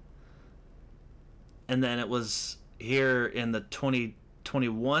 and then it was here in the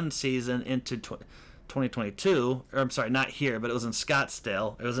 2021 season into 2022. Or I'm sorry, not here, but it was in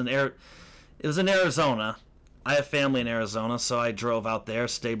Scottsdale. It was in Arizona. I have family in Arizona, so I drove out there,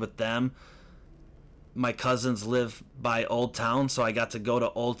 stayed with them. My cousins live by Old Town, so I got to go to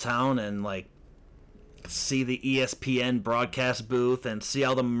Old Town and like see the ESPN broadcast booth and see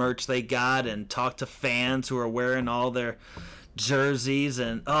all the merch they got and talk to fans who are wearing all their jerseys,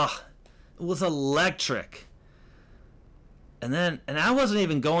 and it was electric. And I wasn't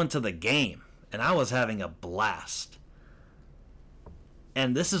even going to the game, and I was having a blast.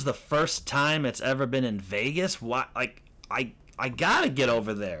 And this is the first time it's ever been in Vegas. Why? Like, I gotta get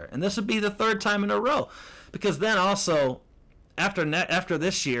over there, and this would be the third time in a row, because then also after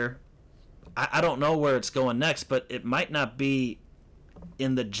this year, I don't know where it's going next, but it might not be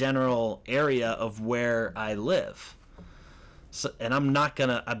in the general area of where I live. So, and I'm not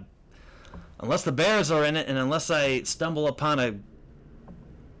gonna, unless the Bears are in it, and unless I stumble upon a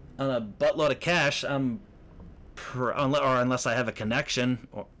buttload of cash, or unless I have a connection,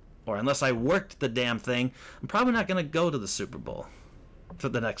 or unless I worked the damn thing, I'm probably not going to go to the Super Bowl, for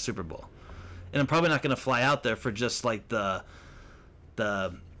the next Super Bowl. And I'm probably not going to fly out there for just like the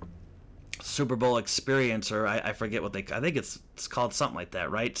Super Bowl experience, or I forget what I think it's called something like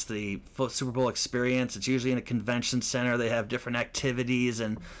that, right? It's the Super Bowl experience. It's usually in a convention center. They have different activities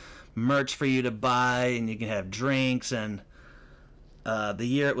and merch for you to buy, and you can have drinks. And the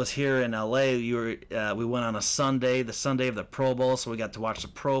year it was here in LA, we went on a Sunday, the Sunday of the Pro Bowl, so we got to watch the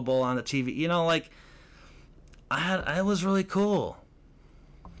Pro Bowl on the TV. You know, like, it was really cool.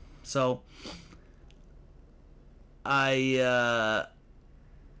 So I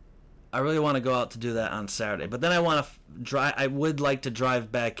really want to go out to do that on Saturday, but then I want to drive. I would like to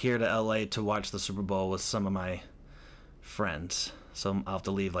drive back here to LA to watch the Super Bowl with some of my friends. So I'll have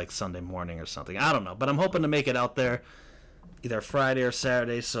to leave like Sunday morning or something. I don't know, but I'm hoping to make it out there either Friday or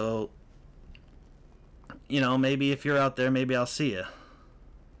Saturday, so, you know, maybe if you're out there, maybe I'll see you.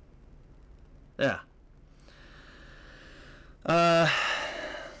 Yeah.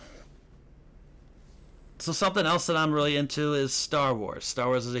 So something else that I'm really into is Star Wars. Star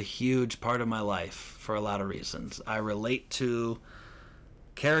Wars is a huge part of my life for a lot of reasons. I relate to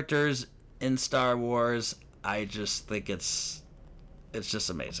characters in Star Wars. I just think it's just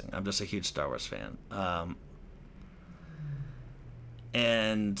amazing. I'm just a huge Star Wars fan.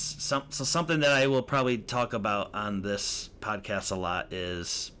 And something that I will probably talk about on this podcast a lot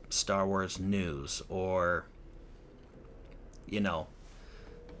is Star Wars news, or, you know,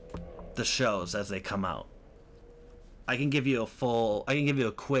 the shows as they come out. I can give you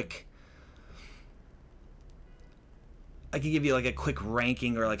a quick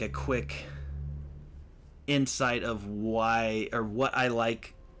ranking, or like a quick insight of why or what I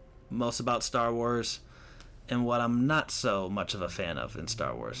like most about Star Wars. and what I'm not so much of a fan of in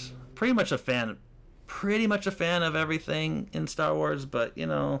Star Wars. Pretty much a fan of everything in Star Wars, but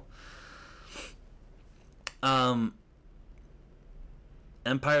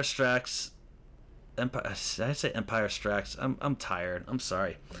Empire Strikes. Did I say Empire Strikes? I'm tired. I'm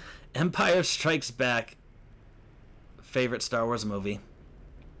sorry. Empire Strikes Back. Favorite Star Wars movie.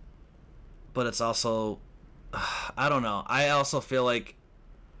 But it's also, I don't know. I also feel like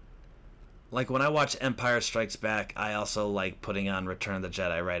when I watch Empire Strikes Back, I also like putting on Return of the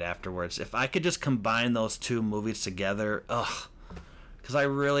Jedi right afterwards. If I could just combine those two movies together, because I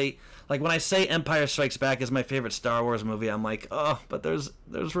really like when I say Empire Strikes Back is my favorite Star Wars movie. I'm like, but there's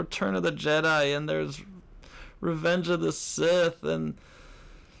Return of the Jedi and there's Revenge of the Sith and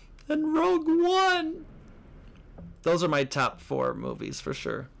Rogue One. Those are my top 4 movies for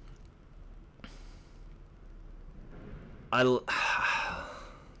sure. Obi-Wan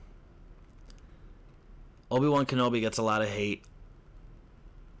Kenobi gets a lot of hate.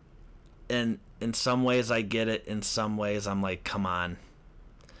 And in some ways I get it. In some ways I'm like, come on.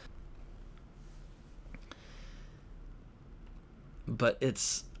 But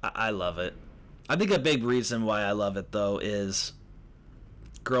I love it. I think a big reason why I love it, though, is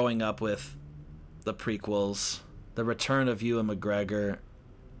growing up with the prequels, the return of Ewan McGregor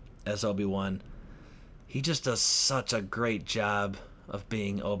as Obi-Wan. He just does such a great job of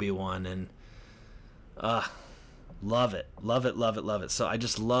being Obi-Wan, and love it. Love it, love it, love it. So I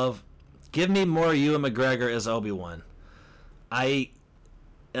just love... Give me more Ewan McGregor as Obi-Wan. I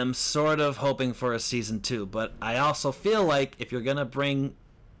am sort of hoping for a season 2, but I also feel like if you're gonna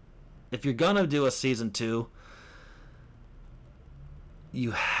do a season 2,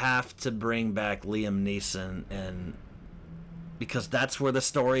 you have to bring back Liam Neeson, and because that's where the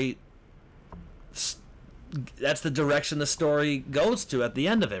story... That's the direction the story goes to at the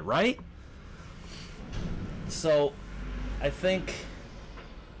end of it, right? So, I think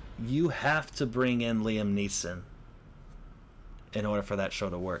you have to bring in Liam Neeson in order for that show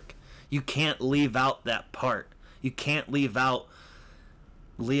to work. You can't leave out that part. You can't leave out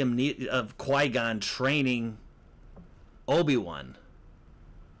of Qui-Gon training Obi-Wan.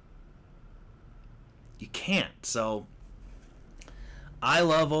 You can't. So, I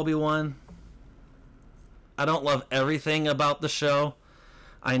love Obi-Wan. I don't love everything about the show.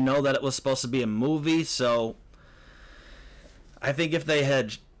 I know that it was supposed to be a movie, so I think if they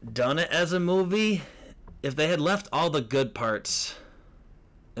had done it as a movie, if they had left all the good parts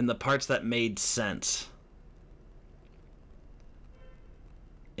and the parts that made sense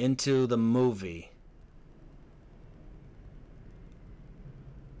into the movie,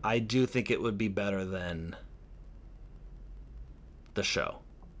 I do think it would be better than the show.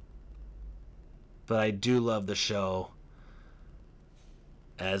 But I do love the show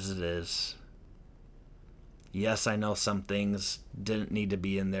as it is. Yes, I know some things didn't need to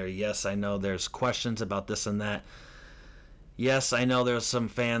be in there. Yes, I know there's questions about this and that. Yes, I know there's some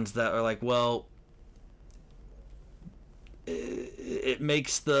fans that are like, well, it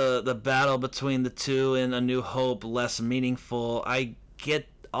makes the battle between the two in A New Hope less meaningful. I get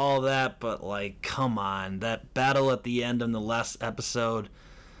all that, but like, come on. That battle at the end in the last episode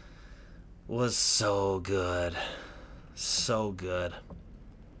was so good. So good.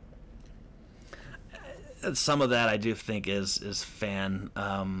 Some of that I do think is fan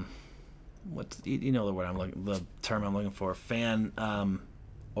what's you know the word the term I'm looking for, fan,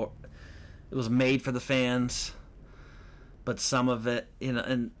 or it was made for the fans, but some of it,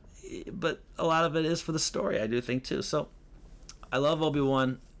 but a lot of it is for the story, I do think too. So I love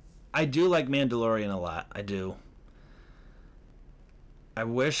Obi-Wan. I do like Mandalorian a lot. I do. I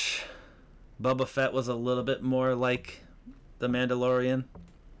wish Boba Fett was a little bit more like the Mandalorian.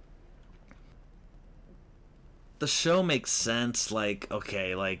 The show makes sense, like,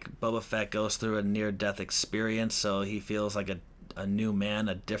 okay, like Boba Fett goes through a near-death experience, so he feels like a new man,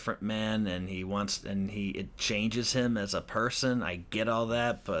 a different man, and it changes him as a person. I get all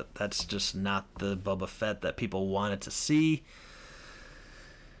that, but that's just not the Boba Fett that people wanted to see.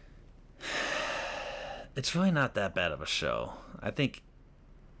 It's really not that bad of a show. I think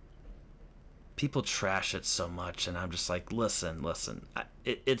people trash it so much, and I'm just like, listen.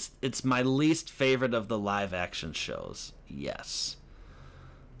 It's my least favorite of the live action shows. Yes.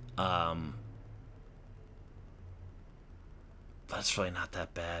 But it's really not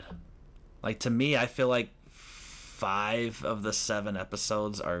that bad. Like, to me, I feel like 5 of the 7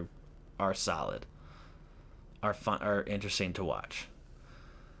 episodes are solid, are fun, are interesting to watch.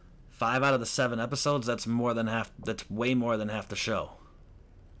 5 out of the 7 episodes, that's way more than half the show.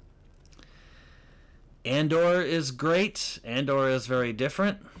 Andor is great. Andor is very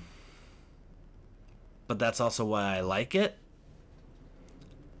different. but that's also why I like it.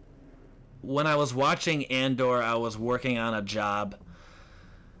 When I was watching Andor, I was working on a job,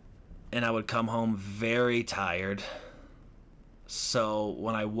 and I would come home very tired. So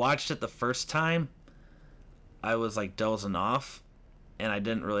when I watched it the first time, I was like dozing off, and I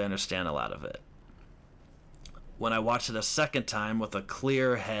didn't really understand a lot of it. When I watched it a second time with a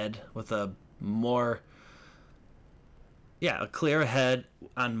clear head, with a clear head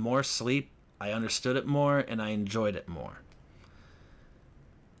on more sleep, I understood it more and I enjoyed it more.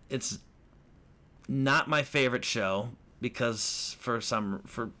 It's not my favorite show because for some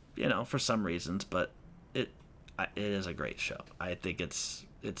reasons, but it is a great show. I think it's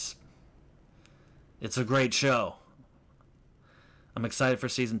a great show. I'm excited for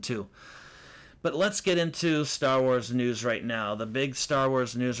season 2. But let's get into Star Wars news right now. The big Star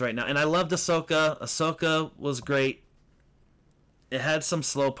Wars news right now. And I loved Ahsoka. Ahsoka was great. It had some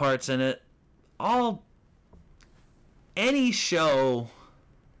slow parts in it. Any show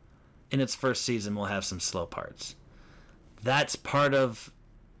in its first season will have some slow parts. That's part of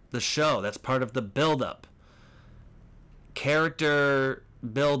the show. That's part of the build-up. Character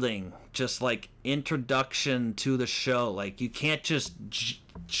building, just like introduction to the show. Like, you can't just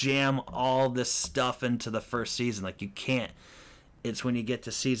jam all this stuff into the first season. Like, you can't. It's when you get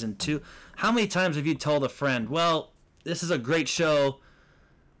to season 2. How many times have you told a friend, well, this is a great show,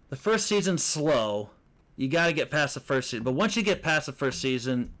 the first season's slow, you got to get past the first season, but once you get past the first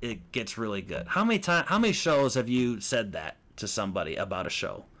season, it gets really good? How many shows have you said that to somebody about a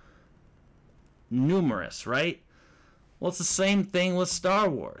show? Numerous, right? Well, it's the same thing with Star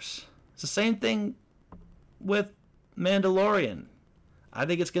Wars. It's the same thing with Mandalorian. I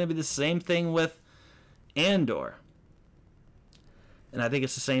think it's going to be the same thing with Andor. And I think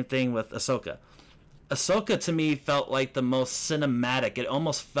it's the same thing with Ahsoka. Ahsoka, to me, felt like the most cinematic.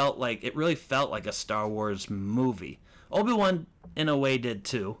 It really felt like a Star Wars movie. Obi-Wan, in a way, did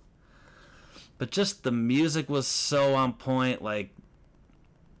too. But just the music was so on point. Like,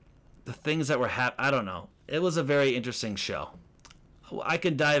 the things that were I don't know. It was a very interesting show. I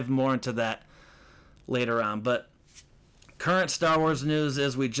could dive more into that later on. But current Star Wars news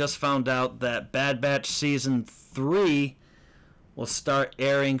is we just found out that Bad Batch Season 3 will start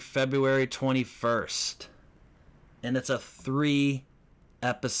airing February 21st. And it's a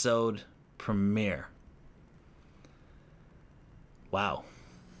 3-episode premiere. Wow.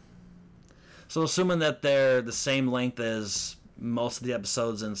 So assuming that they're the same length as most of the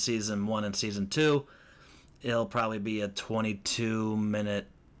episodes in Season 1 and Season 2, it'll probably be a 22-minute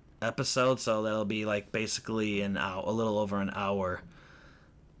episode. So that'll be like basically a little over an hour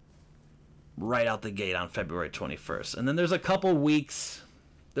right out the gate on February 21st. And then there's a couple weeks.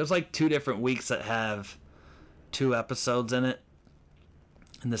 There's like 2 different weeks that have 2 episodes in it.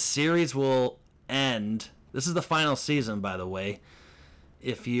 And the series will end. This is the final season, by the way.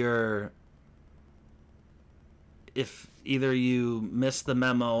 If either you missed the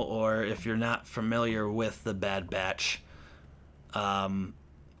memo or if you're not familiar with the Bad Batch,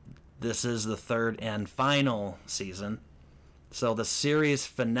 this is the 3rd and final season. So the series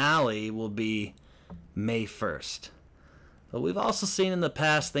finale will be May 1st. But we've also seen in the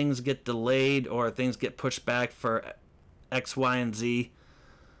past things get delayed or things get pushed back for X, Y, and Z.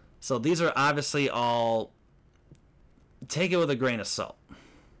 So these are obviously all... Take it with a grain of salt.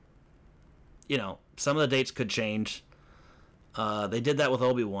 You know, some of the dates could change. They did that with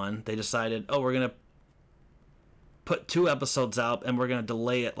Obi-Wan. They decided, we're going to put 2 episodes out and we're going to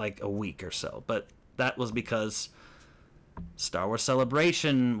delay it like a week or so. But that was because Star Wars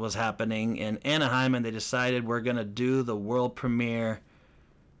Celebration was happening in Anaheim, and they decided we're going to do the world premiere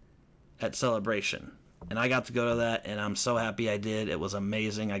at Celebration. And I got to go to that, and I'm so happy I did. It was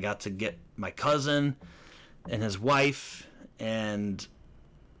amazing. I got to get my cousin and his wife, and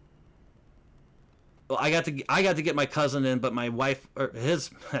I got to get my cousin in, but my wife, or his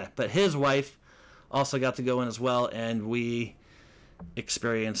wife also got to go in as well, and we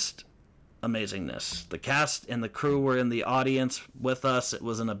experienced amazingness. The cast and the crew were in the audience with us. It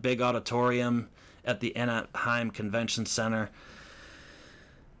was in a big auditorium at the Anaheim Convention Center.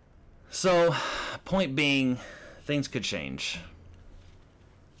 So, point being, things could change.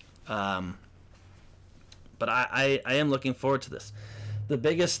 But I am looking forward to this. The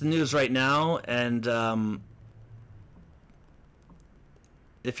biggest news right now, and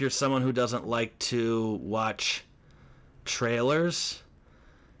if you're someone who doesn't like to watch trailers,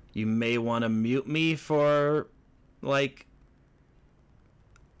 you may want to mute me for like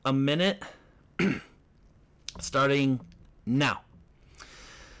a minute. Starting now.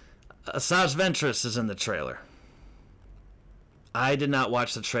 Asajj Ventress is in the trailer. I did not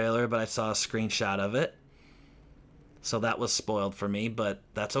watch the trailer, but I saw a screenshot of it, So that was spoiled for me, but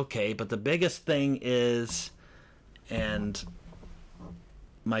that's okay. But the biggest thing is, and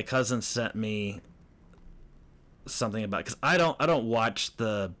my cousin sent me something about, because I don't watch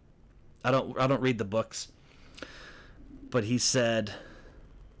the, I don't read the books, but he said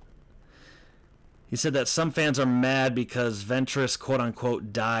that some fans are mad because Ventress quote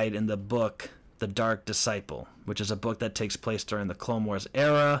unquote died in the book The Dark Disciple, which is a book that takes place during the Clone Wars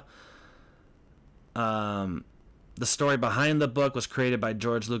era. The story behind the book was created by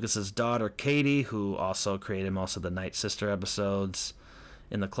George Lucas's daughter, Katie, who also created most of the Night Sister episodes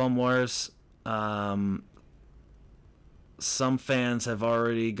in the Clone Wars. Some fans have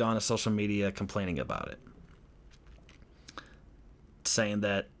already gone to social media complaining about it, saying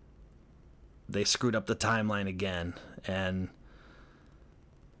that they screwed up the timeline again. And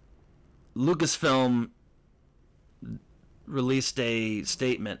Lucasfilm released a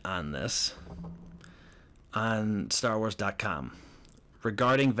statement on this on StarWars.com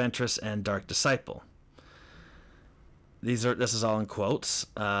regarding Ventress and Dark Disciple. This is all in quotes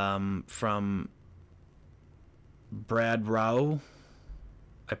from Brad Rau.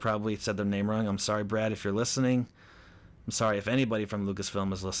 I probably said their name wrong. I'm sorry, Brad, if you're listening. I'm sorry if anybody from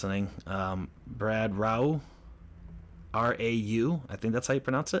Lucasfilm is listening. Brad Rau, R-A-U, I think that's how you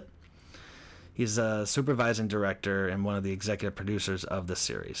pronounce it. He's a supervising director and one of the executive producers of the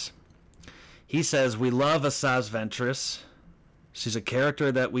series. He says, "We love Asajj Ventress. She's a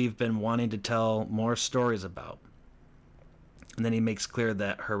character that we've been wanting to tell more stories about." And then he makes clear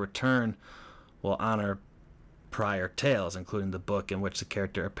that her return will honor prior tales, including the book in which the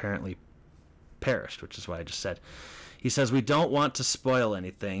character apparently perished, which is what I just said. He says, "We don't want to spoil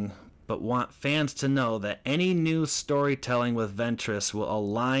anything, but want fans to know that any new storytelling with Ventress will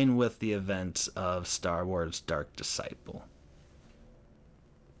align with the events of Star Wars Dark Disciple."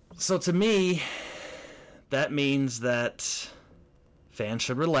 So to me, that means that fans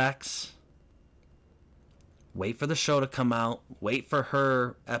should relax, wait for the show to come out, wait for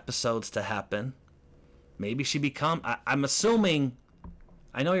her episodes to happen. Maybe she I'm assuming,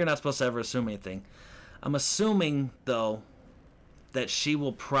 I know you're not supposed to ever assume anything. I'm assuming, though, that she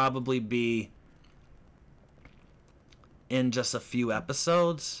will probably be in just a few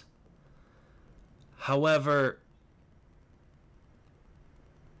episodes. However,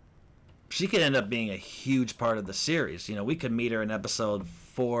 she could end up being a huge part of the series. You know, we could meet her in episode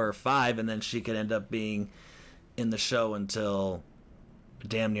 4 or 5, and then she could end up being in the show until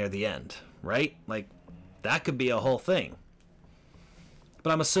damn near the end, right? Like, that could be a whole thing.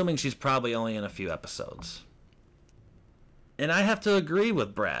 But I'm assuming she's probably only in a few episodes. And I have to agree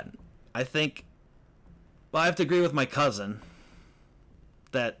with Brad. I have to agree with my cousin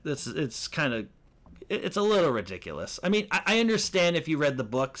that it's a little ridiculous. I mean, I understand if you read the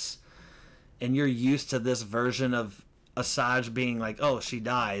books and you're used to this version of Asajj being like, oh, she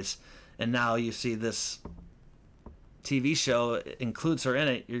dies, and now you see this TV show includes her in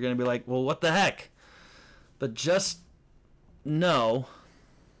it, you're going to be like, well, what the heck? But just know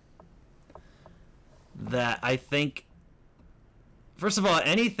that I think, first of all,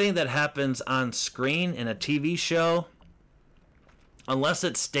 anything that happens on screen in a TV show, unless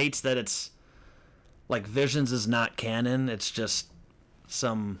it states that it's like Visions is not canon, it's just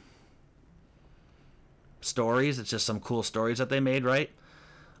some stories, it's just some cool stories that they made, right?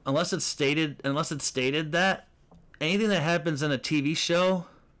 Unless it's stated that anything that happens in a TV show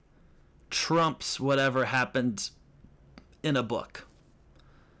trumps whatever happened in a book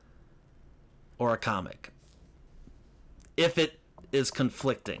or a comic, if it is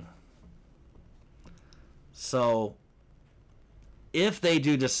conflicting. So if they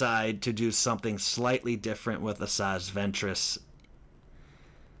do decide to do something slightly different with Asajj Ventress,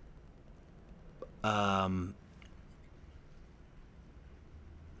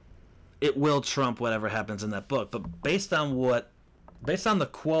 it will trump whatever happens in that book. But based on the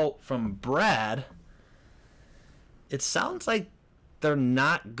quote from Brad, it sounds like they're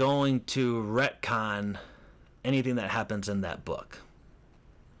not going to retcon anything that happens in that book.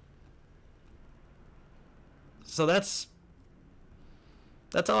 So that's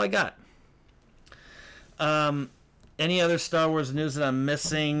all I got. Any other Star Wars news that I'm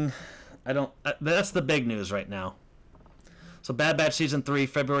missing? That's the big news right now. So Bad Batch Season 3,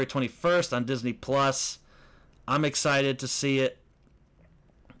 February 21st on Disney+. I'm excited to see it.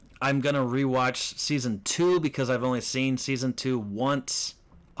 I'm going to rewatch Season 2 because I've only seen Season 2 once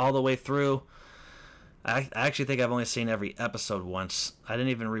all the way through. I actually think I've only seen every episode once. I didn't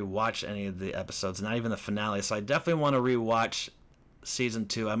even rewatch any of the episodes, not even the finale. So I definitely want to rewatch season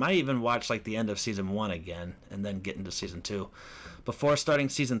 2. I might even watch like the end of season 1 again and then get into season 2. Before starting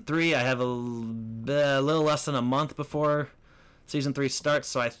season 3, I have a little less than a month before season 3 starts,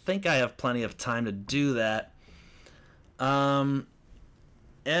 so I think I have plenty of time to do that. And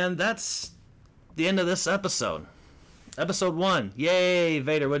that's the end of this episode. Episode 1. Yay,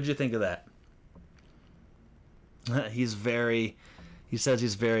 Vader. What did you think of that? He says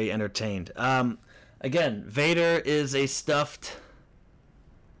he's very entertained. Again, Vader is a stuffed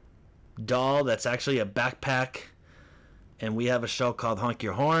doll that's actually a backpack, and we have a show called Honk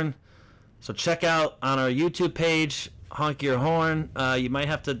Your Horn. So check out on our YouTube page, Honk Your Horn. You might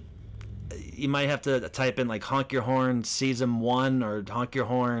have to type in like Honk Your Horn season 1 or Honk Your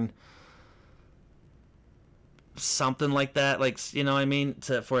Horn something like that, like, you know what I mean,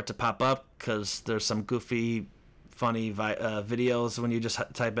 for it to pop up, because there's some goofy funny videos when you just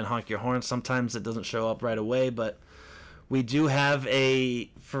type in Honk Your Horn. Sometimes it doesn't show up right away, but we do have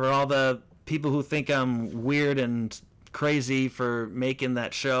for all the people who think I'm weird and crazy for making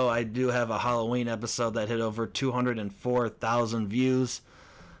that show, I do have a Halloween episode that hit over 204,000 views.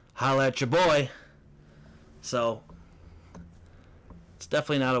 Holla at your boy. So it's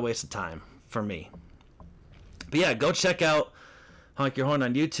definitely not a waste of time for me. But yeah, go check out Honk Your Horn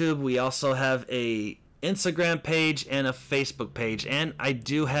on YouTube. We also have a Instagram page and a Facebook page, and I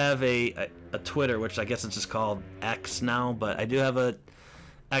do have a Twitter, which I guess it's just called X now, but I do have a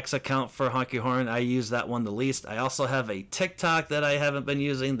X account for Honk Your Horn. I use that one the least. I also have a TikTok that I haven't been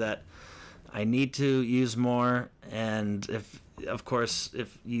using that I need to use more, and if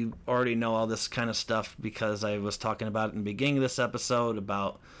you already know all this kind of stuff, because I was talking about it in the beginning of this episode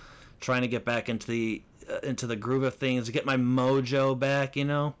about trying to get back into the groove of things, to get my mojo back, you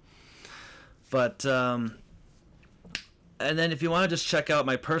know. But and then if you want to just check out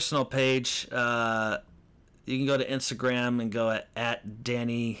my personal page, you can go to Instagram and go at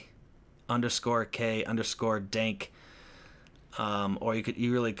Danny_K_Dank, or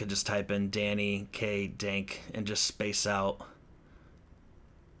you really could just type in Danny K Dank and just space out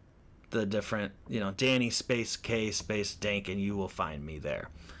the different, Danny space K space Dank, and you will find me there.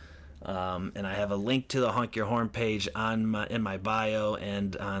 And I have a link to the Honk Your Horn page in my bio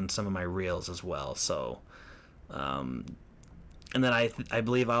and on some of my reels as well. So, and then I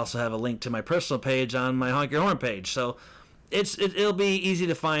believe I also have a link to my personal page on my Honk Your Horn page. So it'll be easy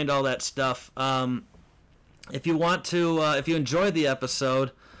to find all that stuff. If you want to, if you enjoyed the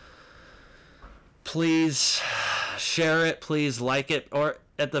episode, please share it, please like it, or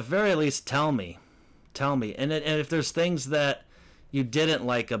at the very least tell me. And if there's things that you didn't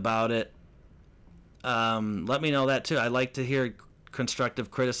like about it, let me know that too. I like to hear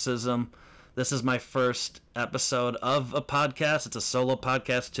constructive criticism. This is my first episode of a podcast. It's a solo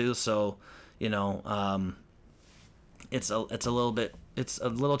podcast too, so it's a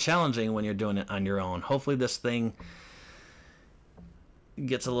little challenging when you're doing it on your own. Hopefully this thing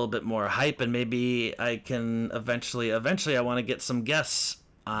gets a little bit more hype, and maybe I can eventually I want to get some guests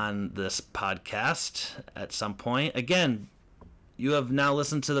on this podcast at some point. Again, you have now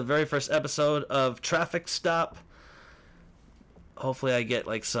listened to the very first episode of Traffic Stop. Hopefully I get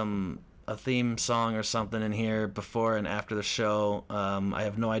like a theme song or something in here before and after the show. I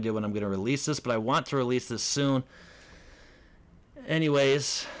have no idea when I'm going to release this, but I want to release this soon.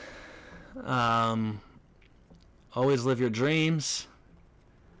 Anyways, always live your dreams.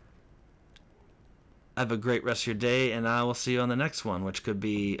 Have a great rest of your day, and I will see you on the next one, which could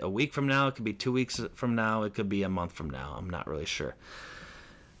be a week from now, it could be 2 weeks from now, it could be a month from now. I'm not really sure.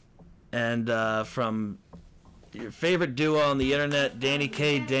 And from your favorite duo on the internet, Danny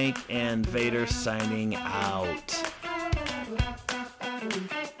K Dank and Vader, signing out.